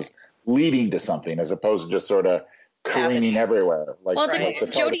that this was leading to something, as opposed to just sort of careening everywhere. Like,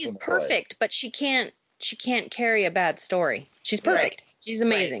 Jodie is perfect, but she can't carry a bad story. She's perfect. She's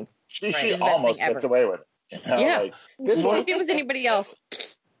amazing. She almost gets away with it. You know? If it was anybody else.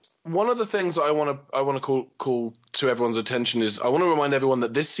 One of the things I want to call to everyone's attention is I want to remind everyone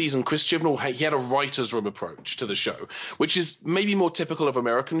that this season Chris Chibnall he had a writer's room approach to the show, which is maybe more typical of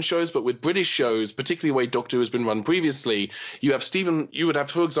American shows, but with British shows, particularly the way Doctor Who has been run previously, you would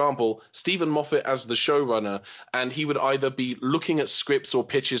have, for example, Stephen Moffat as the showrunner, and he would either be looking at scripts or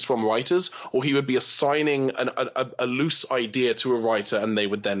pitches from writers, or he would be assigning a loose idea to a writer, and they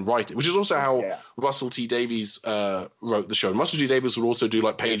would then write it, which is also how Russell T Davies wrote the show. And Russell T Davies would also do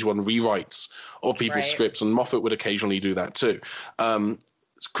like page one rewrites of people's scripts, and Moffat would occasionally do that too.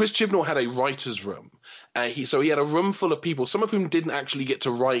 Chris Chibnall had a writer's room. So he had a room full of people, some of whom didn't actually get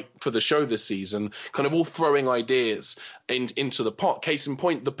to write for the show this season, kind of all throwing ideas into the pot. Case in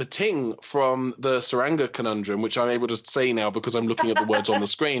point, the Pating from the Saranga conundrum, which I'm able to say now because I'm looking at the words on the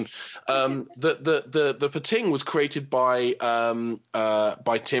screen. The Pating was created by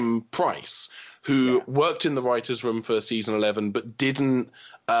Tim Price, who worked in the writers' room for season 11, but didn't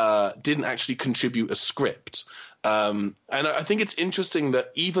actually contribute a script. And I think it's interesting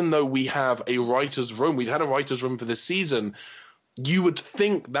that even though we have a writer's room, we've had a writer's room for this season, you would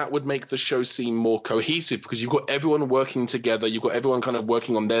think that would make the show seem more cohesive because you've got everyone working together, you've got everyone kind of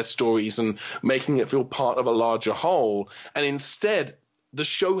working on their stories and making it feel part of a larger whole. And instead, the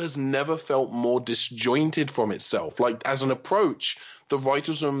show has never felt more disjointed from itself. Like, as an approach, the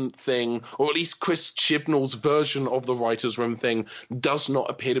writer's room thing, or at least Chris Chibnall's version of the writer's room thing, does not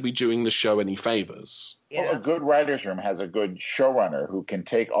appear to be doing the show any favors. Yeah. Well, a good writer's room has a good showrunner who can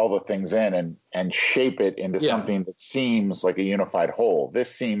take all the things in and shape it into something that seems like a unified whole.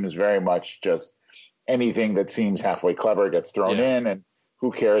 This seems very much just anything that seems halfway clever gets thrown in, and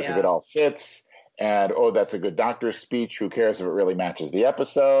who cares if it all fits? And, oh, that's a good doctor's speech. Who cares if it really matches the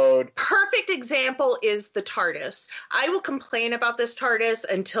episode? Perfect example is the TARDIS. I will complain about this TARDIS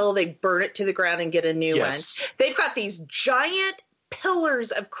until they burn it to the ground and get a new one. They've got these giant pillars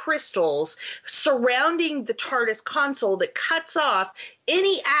of crystals surrounding the TARDIS console that cuts off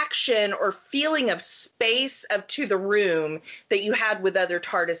any action or feeling of space to the room that you had with other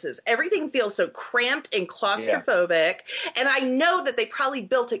TARDISes. Everything feels so cramped and claustrophobic. And I know that they probably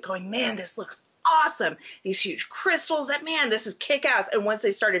built it going, man, this looks awesome. These huge crystals, this is kick-ass. And once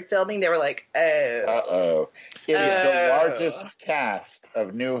they started filming, they were like, oh. It is the largest cast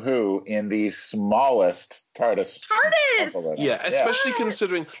of New Who in the smallest TARDIS. Yeah, especially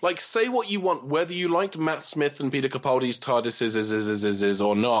considering, like, say what you want, whether you liked Matt Smith and Peter Capaldi's TARDIS is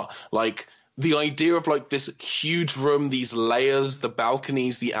or not, like, the idea of, like, this huge room, these layers, the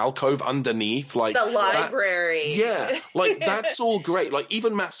balconies, the alcove underneath, like the library. Like, that's all great. Like,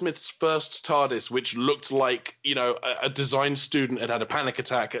 even Matt Smith's first TARDIS, which looked like, you know, a design student had a panic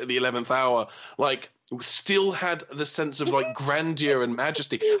attack at the 11th hour, like, still had the sense of, like, grandeur and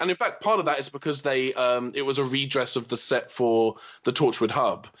majesty. And in fact, part of that is because they it was a redress of the set for the Torchwood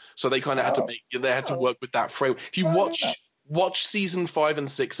Hub, so they kind of had to work with that frame. If you watch season 5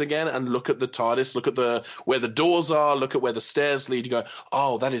 and 6 again and look at the TARDIS, look at where the doors are, look at where the stairs lead, you go,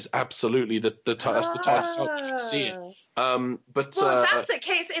 oh, that is absolutely the TARDIS. You can see it.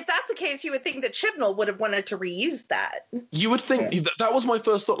 If that's the case, you would think that Chibnall would have wanted to reuse that. You would think that was my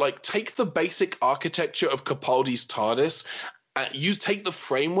first thought. Like, take the basic architecture of Capaldi's TARDIS, you take the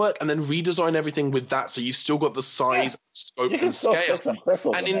framework and then redesign everything with that, so you've still got the size, scope, and scale.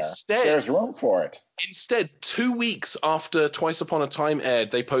 And instead, there's room for it. Instead, 2 weeks after Twice Upon a Time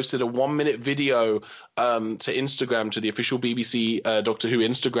aired, they posted a 1-minute video to Instagram, to the official BBC Doctor Who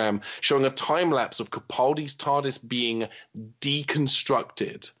Instagram, showing a time lapse of Capaldi's TARDIS being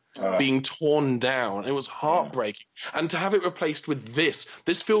deconstructed. Being torn down. It was heartbreaking. And to have it replaced with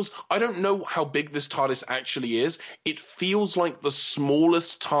this feels, I don't know how big this TARDIS actually is. It feels like the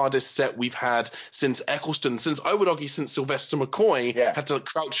smallest TARDIS set we've had since Eccleston, I would argue since Sylvester McCoy had to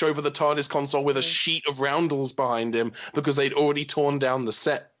crouch over the TARDIS console with a sheet of roundels behind him because they'd already torn down the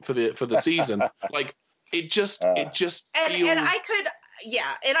set for the season. Like, it just feels...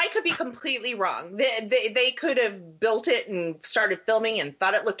 And I could be completely wrong. They could have built it and started filming and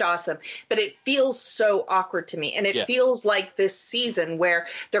thought it looked awesome, but it feels so awkward to me. And it feels like this season where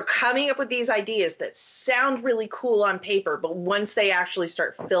they're coming up with these ideas that sound really cool on paper, but once they actually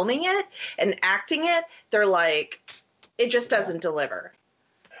start filming it and acting it, they're like, it just doesn't deliver.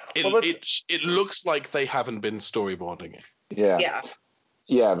 It looks like they haven't been storyboarding it.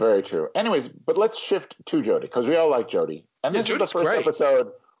 Yeah, very true. Anyways, but let's shift to Jodie, because we all like Jodie. And this is the first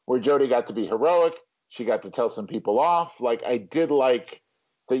episode where Jodie got to be heroic. She got to tell some people off. Like, I did like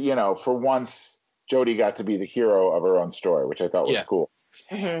that, you know, for once, Jodie got to be the hero of her own story, which I thought was cool.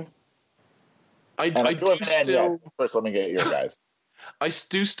 Mm-hmm. First, let me get your guys. I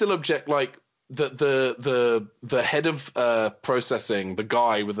do still object, like, the head of processing, the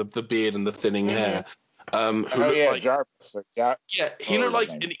guy with the beard and the thinning hair. Jarvis. He looked like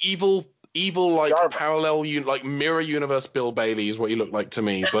an evil like Jarvis. Parallel like mirror universe Bill Bailey is what he looked like to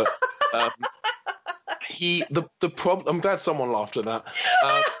me, but the problem. I'm glad someone laughed at that.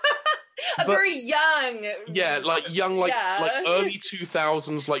 Very young. Yeah, like early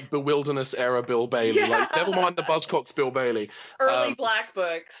 2000s, like Bewilderness era Bill Bailey. Like, never mind the Buzzcocks Bill Bailey. Early Black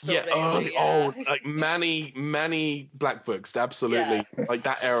Books. Like Manny Black Books, absolutely. Like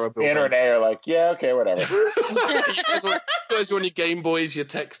that era Bill Bailey. Internet are like, okay, whatever. You guys are on your Game Boys, you're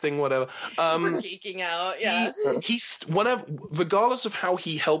texting, whatever. We're geeking out, He's regardless of how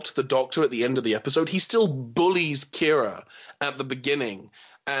he helped the Doctor at the end of the episode, he still bullies Kira at the beginning.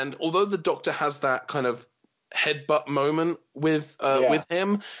 And although the Doctor has that kind of headbutt moment with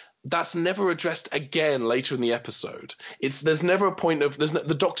him, that's never addressed again later in the episode. There's never a point of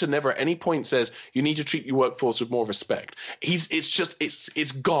the Doctor never at any point says you need to treat your workforce with more respect.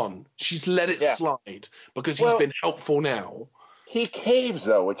 It's gone. She's let it slide because he's been helpful now. He caves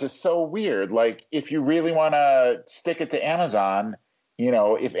though, which is so weird. Like if you really want to stick it to Amazon,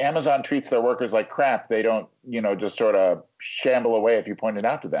 if Amazon treats their workers like crap, they don't, just sort of shamble away if you point it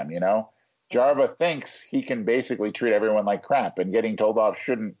out to them, Jarva thinks he can basically treat everyone like crap, and getting told off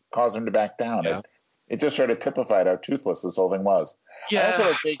shouldn't cause him to back down. Yeah. It just sort of typified how toothless this whole thing was. Yeah.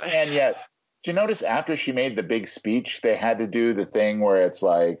 Also a big fan yet. Did you notice after she made the big speech, they had to do the thing where it's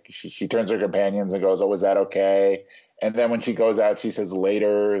like she turns her companions and goes, "Oh, is that okay?" And then when she goes out, she says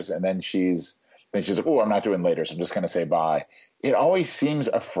 "laters," and then she's like, "Oh, I'm not doing laters. I'm just going to say bye." It always seems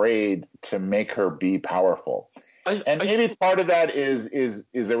afraid to make her be powerful. Maybe part of that is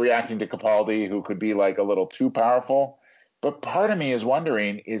the reacting to Capaldi, who could be like a little too powerful. But part of me is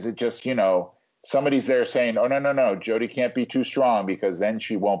wondering, is it just, somebody's there saying, "Oh, no, Jodie can't be too strong because then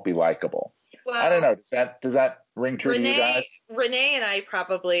she won't be likable." Well, I don't know. Does that ring true to you guys? Renee and I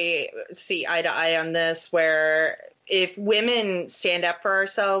probably see eye to eye on this, where if women stand up for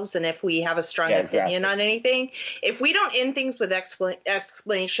ourselves and if we have a strong opinion on anything, if we don't end things with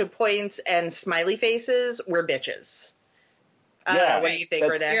exclamation points and smiley faces, we're bitches. What do you think,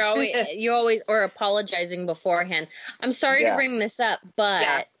 Renee? You're always or apologizing beforehand. I'm sorry to bring this up, but...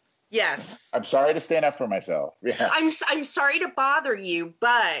 Yeah. Yes. I'm sorry to stand up for myself. Yeah. I'm sorry to bother you,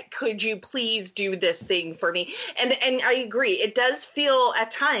 but could you please do this thing for me? And I agree. It does feel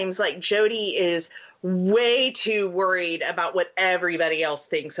at times like Jodie is way too worried about what everybody else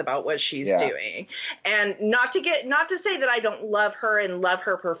thinks about what she's doing. And not to say that I don't love her and love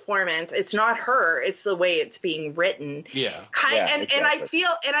her performance. It's not her, it's the way it's being written. Exactly. And I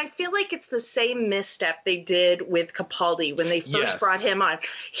feel like it's the same misstep they did with Capaldi when they first brought him on.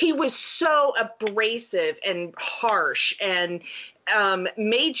 He was so abrasive and harsh and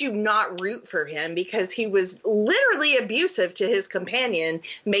made you not root for him because he was literally abusive to his companion,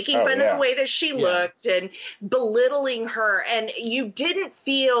 making fun of the way that she looked and belittling her. And you didn't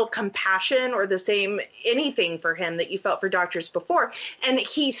feel compassion or the same anything for him that you felt for Doctors before. And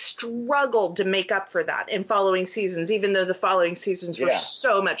he struggled to make up for that in following seasons, even though the following seasons were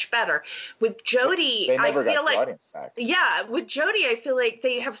so much better. With Jodie, with Jodie, I feel like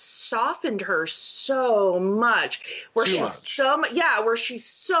they have softened her so much, where she's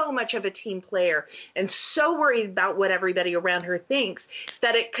so much of a team player and so worried about what everybody around her thinks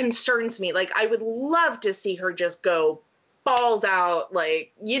that it concerns me. Like, I would love to see her just go balls out,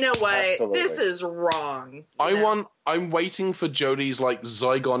 like, you know what, this is wrong. I'm waiting for Jodie's like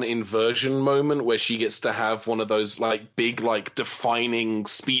Zygon inversion moment where she gets to have one of those like big like defining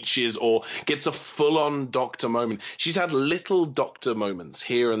speeches or gets a full-on Doctor moment. She's had little Doctor moments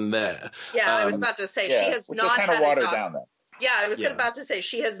here and there. I was about to say she has not kind of watered down then. Yeah, I was about to say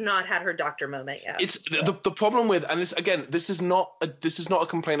she has not had her Doctor moment yet. It's the problem with, and this is not a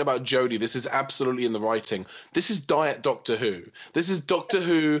complaint about Jodie. This is absolutely in the writing. This is diet Doctor Who. This is Doctor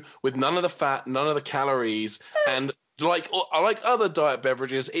Who with none of the fat, none of the calories, and like other diet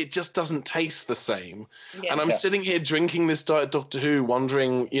beverages, it just doesn't taste the same. Yeah. And I'm sitting here drinking this diet Doctor Who,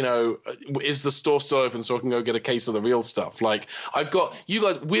 wondering, is the store still open so I can go get a case of the real stuff? Like, I've got you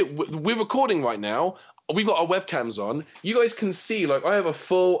guys. We're recording right now. We've got our webcams on. You guys can see, like, I have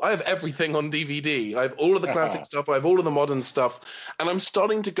everything on DVD. I have all of the classic stuff. I have all of the modern stuff. And I'm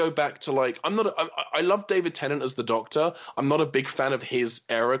starting to go back to, like, I love David Tennant as the Doctor. I'm not a big fan of his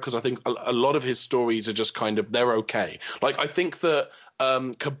era because I think a lot of his stories are just kind of, they're okay. Like, I think that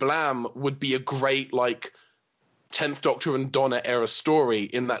Kablam would be a great, like, 10th Doctor and Donna era story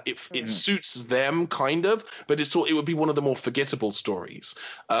in that it suits them kind of, but it would be one of the more forgettable stories.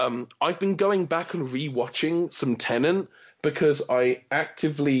 I've been going back and rewatching some Tennant because I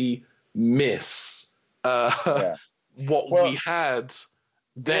actively miss what we had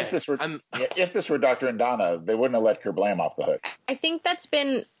then. If this were Doctor and Donna, they wouldn't have let Kablam off the hook. I think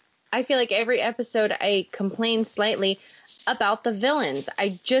I feel like every episode I complain slightly about the villains.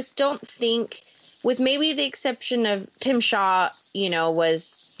 I just don't think, with maybe the exception of Tim Shaw,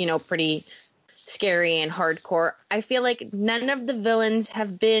 was, pretty scary and hardcore. I feel like none of the villains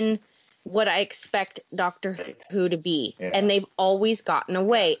have been what I expect Doctor Who to be. Yeah. And they've always gotten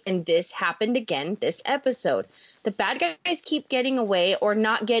away. And this happened again this episode. The bad guys keep getting away or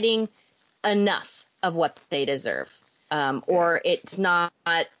not getting enough of what they deserve. Or it's not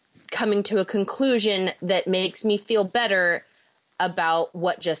coming to a conclusion that makes me feel better about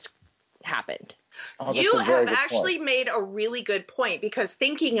what just happened. You have actually made a really good point, because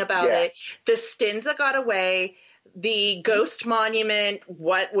thinking about it, the Stinza got away, The ghost monument,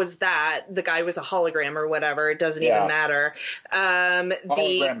 what was that? The guy was a hologram or whatever. It doesn't even matter. Hologram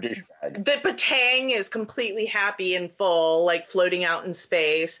douchebag. The Batang is completely happy and full, like floating out in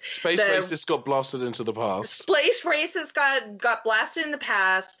space. Space racist got blasted into the past. Space racist got blasted in the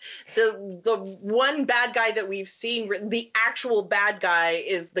past. The one bad guy that we've seen, the actual bad guy,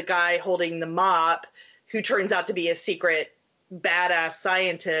 is the guy holding the mop, who turns out to be a secret badass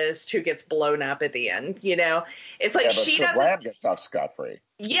scientist who gets blown up at the end. You know, it's like she doesn't gets off scot-free.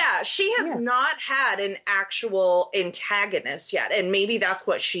 Yeah, she has not had an actual antagonist yet, and maybe that's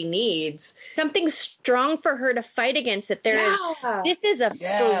what she needs. Something strong for her to fight against. That this is a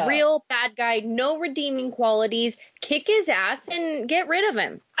for real bad guy, no redeeming qualities. Kick his ass and get rid of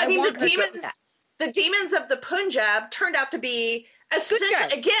him. I mean, the demons of the Punjab turned out to be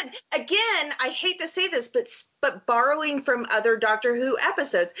essentially, again, I hate to say this, but borrowing from other Doctor Who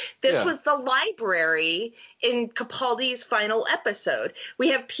episodes, this was the library in Capaldi's final episode.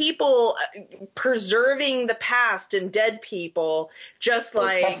 We have people preserving the past and dead people, just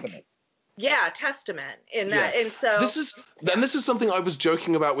like Testament. Testament in that. And so this is something I was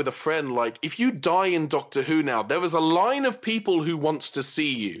joking about with a friend. Like, if you die in Doctor Who now, there is a line of people who wants to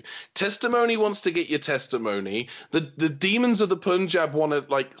see you. Testimony wants to get your testimony. The demons of the Punjab want to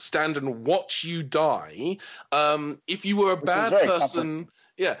like stand and watch you die. If you were a bad person,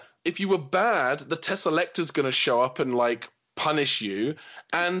 if you were bad, the Tesselector's going to show up and like punish you,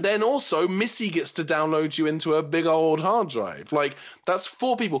 and then also Missy gets to download you into a big old hard drive. Like, that's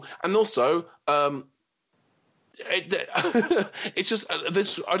 4 people. And also it's just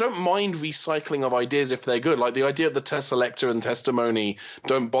this. I don't mind recycling of ideas if they're good. Like the idea of the Tesselector and testimony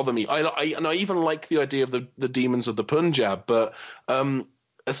don't bother me. I even like the idea of the demons of the Punjab, but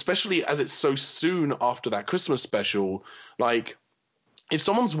especially as it's so soon after that Christmas special, like, if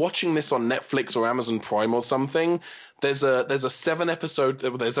someone's watching this on Netflix or Amazon Prime or something, there's a 7-episode.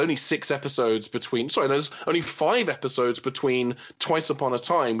 There's only 6 episodes between. Sorry, there's only 5 episodes between Twice Upon a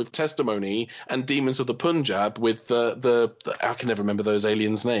Time with Testimony and Demons of the Punjab with the I can never remember those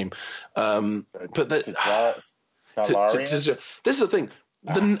aliens' name. But this is the thing.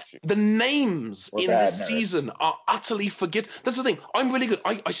 The names in this season are utterly forget. That's the thing. I'm really good.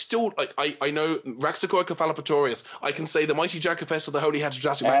 I still like. I know Raxacor Cephalopatorius. I can say the Mighty Jackafest of the Holy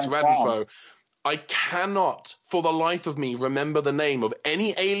Hadrodrassic Radinfo. I cannot, for the life of me, remember the name of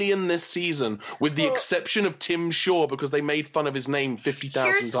any alien this season, with the exception of Tim Shaw, because they made fun of his name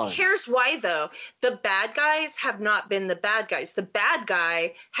 50,000 times. Here's why, though. The bad guys have not been the bad guys. The bad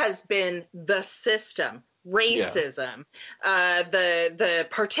guy has been the system. Racism, the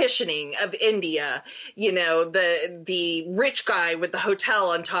partitioning of India, you know, the rich guy with the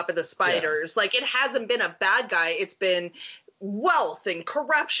hotel on top of the spiders. Like, it hasn't been a bad guy. It's been wealth and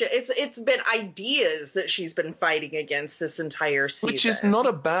corruption. It's been ideas that she's been fighting against this entire season. Which is not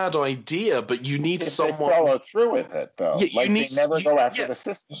a bad idea, but you need someone to follow through with it, though. Yeah, they never go after the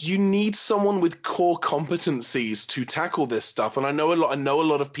system. You need someone with core competencies to tackle this stuff. And I know a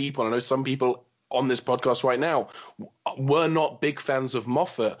lot of people. I know some people on this podcast right now were not big fans of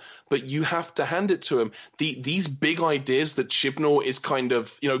Moffat, but you have to hand it to him. These big ideas that Chibnall is kind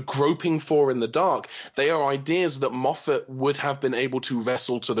of, groping for in the dark, they are ideas that Moffat would have been able to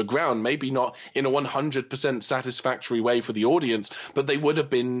wrestle to the ground, maybe not in a 100% satisfactory way for the audience, but they would have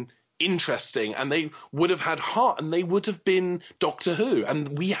been interesting, and they would have had heart, and they would have been Doctor Who,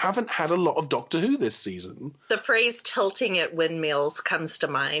 and we haven't had a lot of Doctor Who this season. The phrase tilting at windmills comes to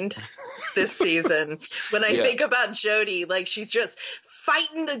mind this season when I think about Jodie. Like, she's just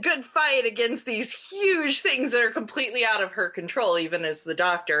fighting the good fight against these huge things that are completely out of her control, even as the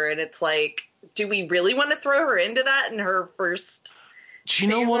Doctor, and it's like, do we really want to throw her into that in her first Do you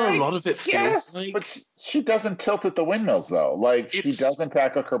know what a lot of it feels like? But she doesn't tilt at the windmills, though. Like, she doesn't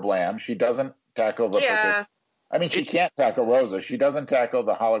tackle Kerblam. She doesn't tackle the... I mean, she can't tackle Rosa. She doesn't tackle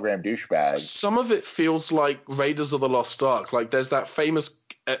the hologram douchebag. Some of it feels like Raiders of the Lost Ark. Like, there's that famous...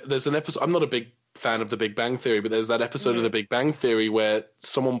 there's an episode... I'm not a big fan of The Big Bang Theory, but there's that episode of The Big Bang Theory where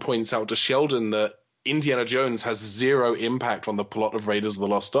someone points out to Sheldon that Indiana Jones has zero impact on the plot of Raiders of the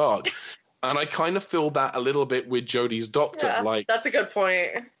Lost Ark. And I kind of feel that a little bit with Jodie's Doctor. Yeah, like, that's a good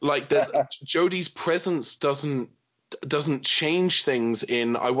point. Like, Jodie's presence doesn't change things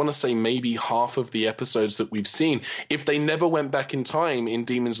in, I want to say, maybe half of the episodes that we've seen. If they never went back in time in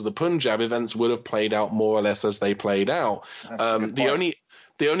Demons of the Punjab, events would have played out more or less as they played out.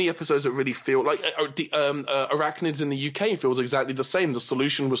 The only episodes that really feel like Arachnids in the UK feels exactly the same. The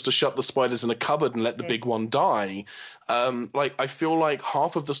solution was to shut the spiders in a cupboard and let the big one die. I feel like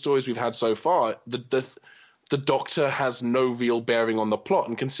half of the stories we've had so far, the Doctor has no real bearing on the plot.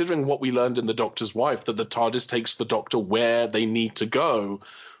 And considering what we learned in The Doctor's Wife, that the TARDIS takes the Doctor where they need to go,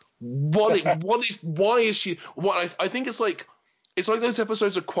 why is she? I think it's like those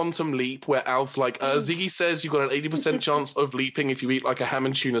episodes of Quantum Leap where Al's like, Ziggy says you've got an 80% chance of leaping if you eat like a ham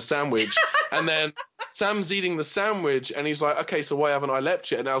and tuna sandwich, and then Sam's eating the sandwich and he's like, okay, so why haven't I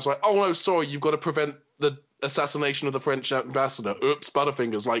leapt yet? And Al's like, oh no, sorry, you've got to prevent the assassination of the French ambassador. Oops,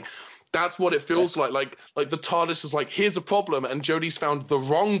 Butterfingers. Like, that's what it feels like. Like the TARDIS is like, here's a problem, and Jodie's found the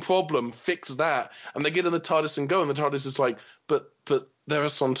wrong problem, fix that. And they get in the TARDIS and go, and the TARDIS is like, but there are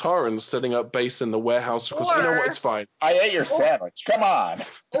Sontarans setting up base in the warehouse because you know what, it's fine. I ate your sandwich. Come on.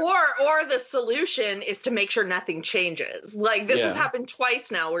 Or the solution is to make sure nothing changes. Like, this has happened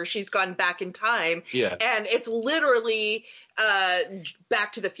twice now where she's gone back in time. Yeah. And it's literally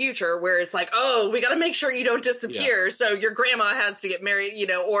Back to the Future, where it's like, oh, we got to make sure you don't disappear. Yeah. So your grandma has to get married, you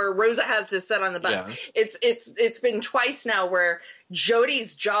know, or Rosa has to sit on the bus. Yeah. It's been twice now where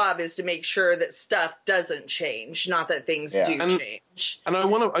Jodie's job is to make sure that stuff doesn't change, not that things do change. And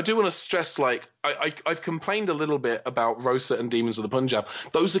I do want to stress, like, I've complained a little bit about Rosa and Demons of the Punjab.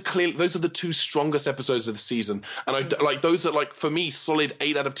 Those are the two strongest episodes of the season, and those are, like, for me, solid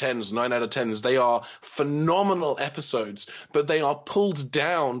 8 out of 10s, 9 out of 10s. They are phenomenal episodes, but they are pulled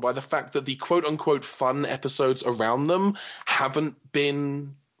down by the fact that the quote unquote fun episodes around them haven't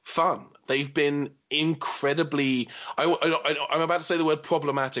been fun. They've been incredibly, I'm about to say the word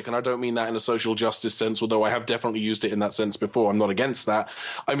problematic, and I don't mean that in a social justice sense, although I have definitely used it in that sense before. I'm not against that.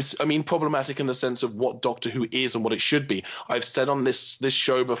 I mean problematic in the sense of what Doctor Who is and what it should be. I've said on this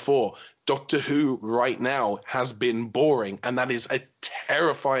show before, Doctor Who right now has been boring, and that is a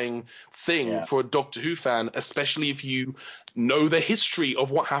terrifying thing for a Doctor Who fan, especially if you know the history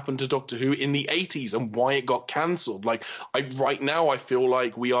of what happened to Doctor Who in the 80s and why it got cancelled. Like, right now I feel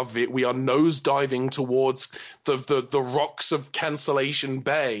like we are nosediving towards the rocks of Cancellation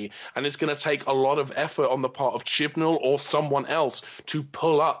Bay, and it's going to take a lot of effort on the part of Chibnall or someone else to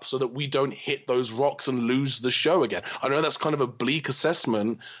pull up so that we don't hit those rocks and lose the show again. I know that's kind of a bleak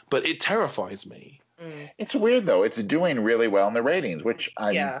assessment, but it terrifies me. It's weird, though. It's doing really well in the ratings, which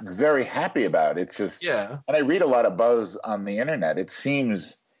I'm very happy about. It's just, and I read a lot of buzz on the internet. It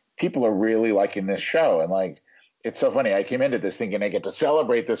seems people are really liking this show. And, like, it's so funny. I came into this thinking I get to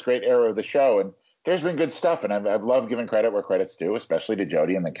celebrate this great era of the show, and there's been good stuff. And I've loved giving credit where credit's due, especially to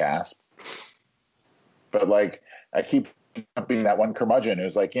Jodie and the cast. But, like, I keep being that one curmudgeon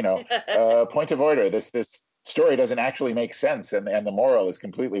who's like, you know, point of order, this story doesn't actually make sense, and the moral is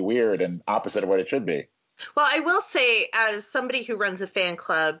completely weird and opposite of what it should be. Well, I will say, as somebody who runs a fan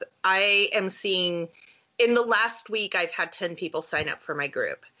club, I am seeing, in the last week, I've had 10 people sign up for my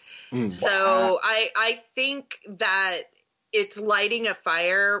group. So I think that it's lighting a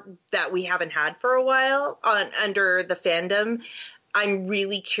fire that we haven't had for a while under the fandom. I'm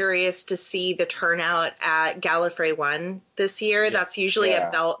really curious to see the turnout at Gallifrey 1 this year. That's usually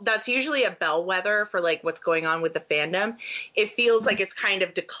a bellwether for, like, what's going on with the fandom. It feels like it's kind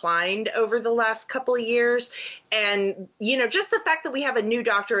of declined over the last couple of years. And, you know, just the fact that we have a new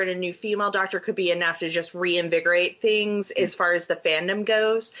Doctor and a new female Doctor could be enough to just reinvigorate things as far as the fandom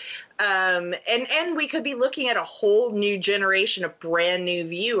goes. And we could be looking at a whole new generation of brand new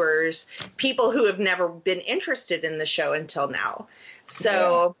viewers, people who have never been interested in the show until now.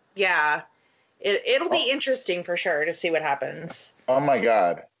 So, it'll be interesting for sure to see what happens. Oh, my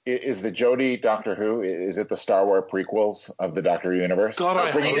God. Is the Jodie Doctor Who, is it the Star Wars prequels of the Doctor Who universe?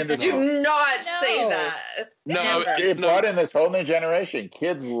 God, please do not say that. No, it brought in this whole new generation.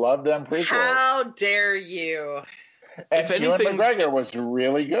 Kids love them prequels. How dare you? And Ewan McGregor was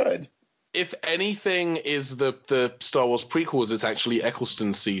really good. If anything is the Star Wars prequels, it's actually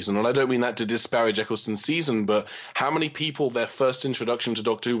Eccleston's season. And I don't mean that to disparage Eccleston's season, but how many people their first introduction to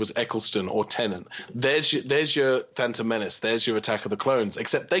Doctor Who was Eccleston or Tennant? There's your Phantom Menace. There's your Attack of the Clones.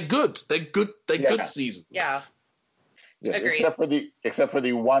 Except they're good. They're good seasons. Yeah. Yes, except for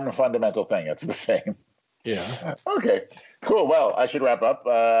the one fundamental thing. It's the same. Yeah. Okay. Cool. Well, I should wrap up.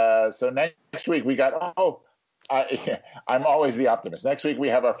 So next week we got I'm always the optimist. Next week we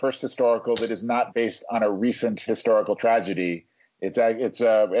have our first historical that is not based on a recent historical tragedy. It's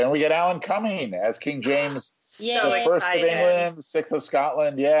and we get Alan Cumming as King James, the first of England, the 6th of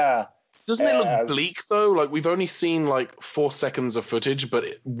Scotland. Yeah. Doesn't it look bleak though? Like, we've only seen like 4 seconds of footage, but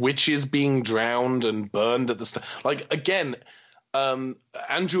witches being drowned and burned at the start. Like, again,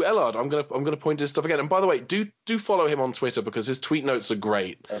 Andrew Ellard, I'm gonna point to his stuff again. And by the way, do follow him on Twitter because his tweet notes are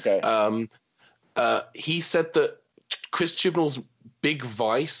great. Okay. He said that Chris Chibnall's big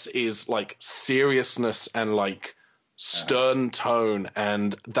vice is like seriousness and like stern tone,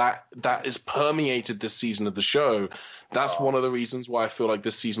 and that is permeated this season of the show. That's one of the reasons why I feel like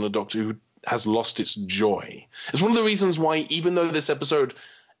this season of Doctor Who has lost its joy. It's one of the reasons why, even though this episode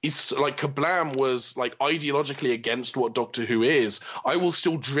is like Kablam was like ideologically against what Doctor Who is, I will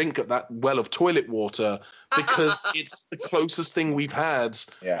still drink at that well of toilet water because it's the closest thing we've had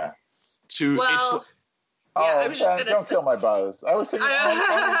to. Well, I was just don't kill my buzz. I was thinking.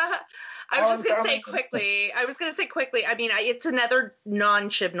 I was going to say quickly. I mean, it's another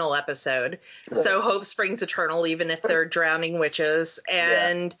non-Chibnall episode, so hope springs eternal, even if they're drowning witches.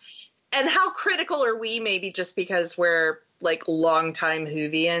 And how critical are we? Maybe just because we're like longtime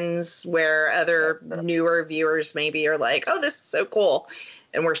Whovians, where other newer viewers maybe are like, "Oh, this is so cool,"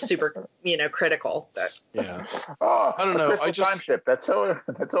 and we're super, critical. But I don't know. Time ship. That's so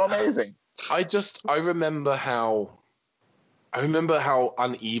amazing. I remember how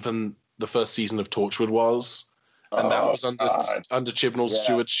uneven the first season of Torchwood was, and that was under Chibnall's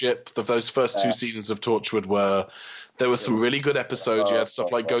stewardship. Those first two seasons of Torchwood there were some really good episodes. You had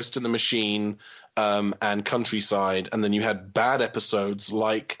stuff like Ghost in the Machine and Countryside, and then you had bad episodes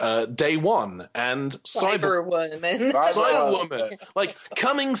like Day One and Cyberwoman. Like,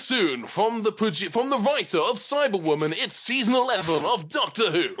 coming soon from the writer of Cyberwoman, it's season 11 of Doctor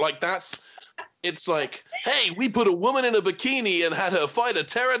Who. Like, it's like, hey, we put a woman in a bikini and had her fight a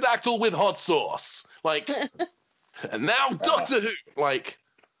pterodactyl with hot sauce. Like, and now Doctor Who, like,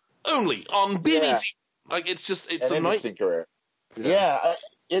 only on BBC. Yeah. Like, it's a interesting career. Yeah,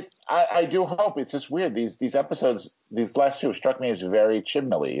 I do hope. It's just weird. These episodes, these last two, struck me as very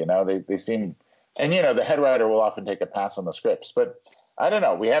Chibnall-y. They seem, and the head writer will often take a pass on the scripts. But I don't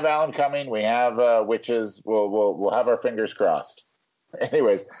know. We have Alan coming. We have witches. We'll have our fingers crossed.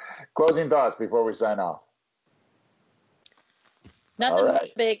 Anyways, closing thoughts before we sign off. Nothing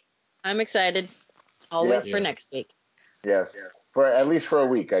big. I'm excited. Always for next week. Yes. At least for a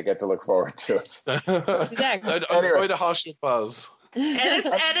week, I get to look forward to it. Exactly. I'm sorry to harsh your buzz. And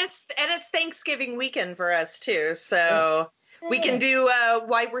it's Thanksgiving weekend for us too, so we can do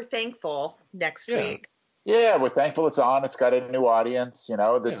Why We're Thankful next week. Yeah, we're thankful it's on. It's got a new audience.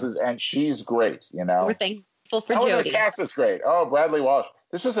 And she's great. We're thankful for Jodie. The cast is great. Oh, Bradley Walsh.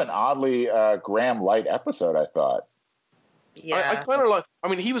 This was an oddly Graham light episode, I thought. Yeah, I kind of like. I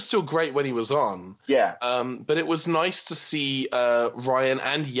mean, he was still great when he was on. Yeah. But it was nice to see Ryan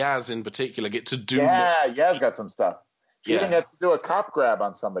and Yaz in particular get to do. Yeah, Yaz got some stuff. She didn't get to do a cop grab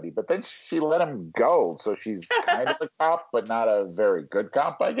on somebody, but then she let him go, so she's kind of a cop, but not a very good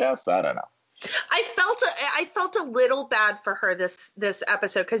cop, I guess. I don't know. I felt a little bad for her this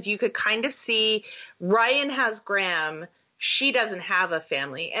episode because you could kind of see Ryan has Graham. She doesn't have a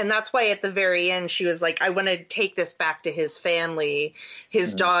family. And that's why at the very end, she was like, I want to take this back to his family,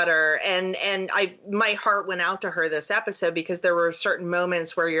 his daughter. And my heart went out to her this episode because there were certain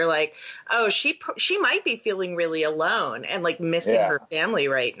moments where you're like, oh, she might be feeling really alone and like missing her family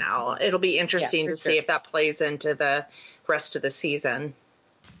right now. It'll be interesting to see if that plays into the rest of the season.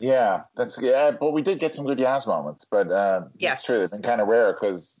 Yeah, but we did get some good Yaz moments, but it's true. They've been kind of rare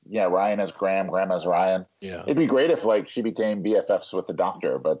because, Ryan has Graham, Graham has Ryan. Yeah. It'd be great if, she became BFFs with the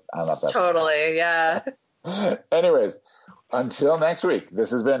Doctor, but I don't know if that's... Totally, yeah. Anyways, until next week,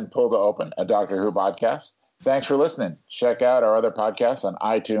 this has been Pull to Open, a Doctor Who podcast. Thanks for listening. Check out our other podcasts on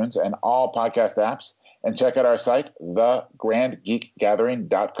iTunes and all podcast apps, and check out our site,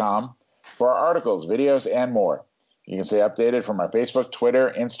 thegrandgeekgathering.com, for our articles, videos, and more. You can stay updated from our Facebook,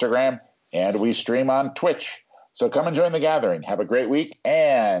 Twitter, Instagram, and we stream on Twitch. So come and join the gathering. Have a great week,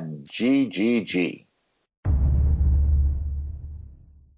 and GGG.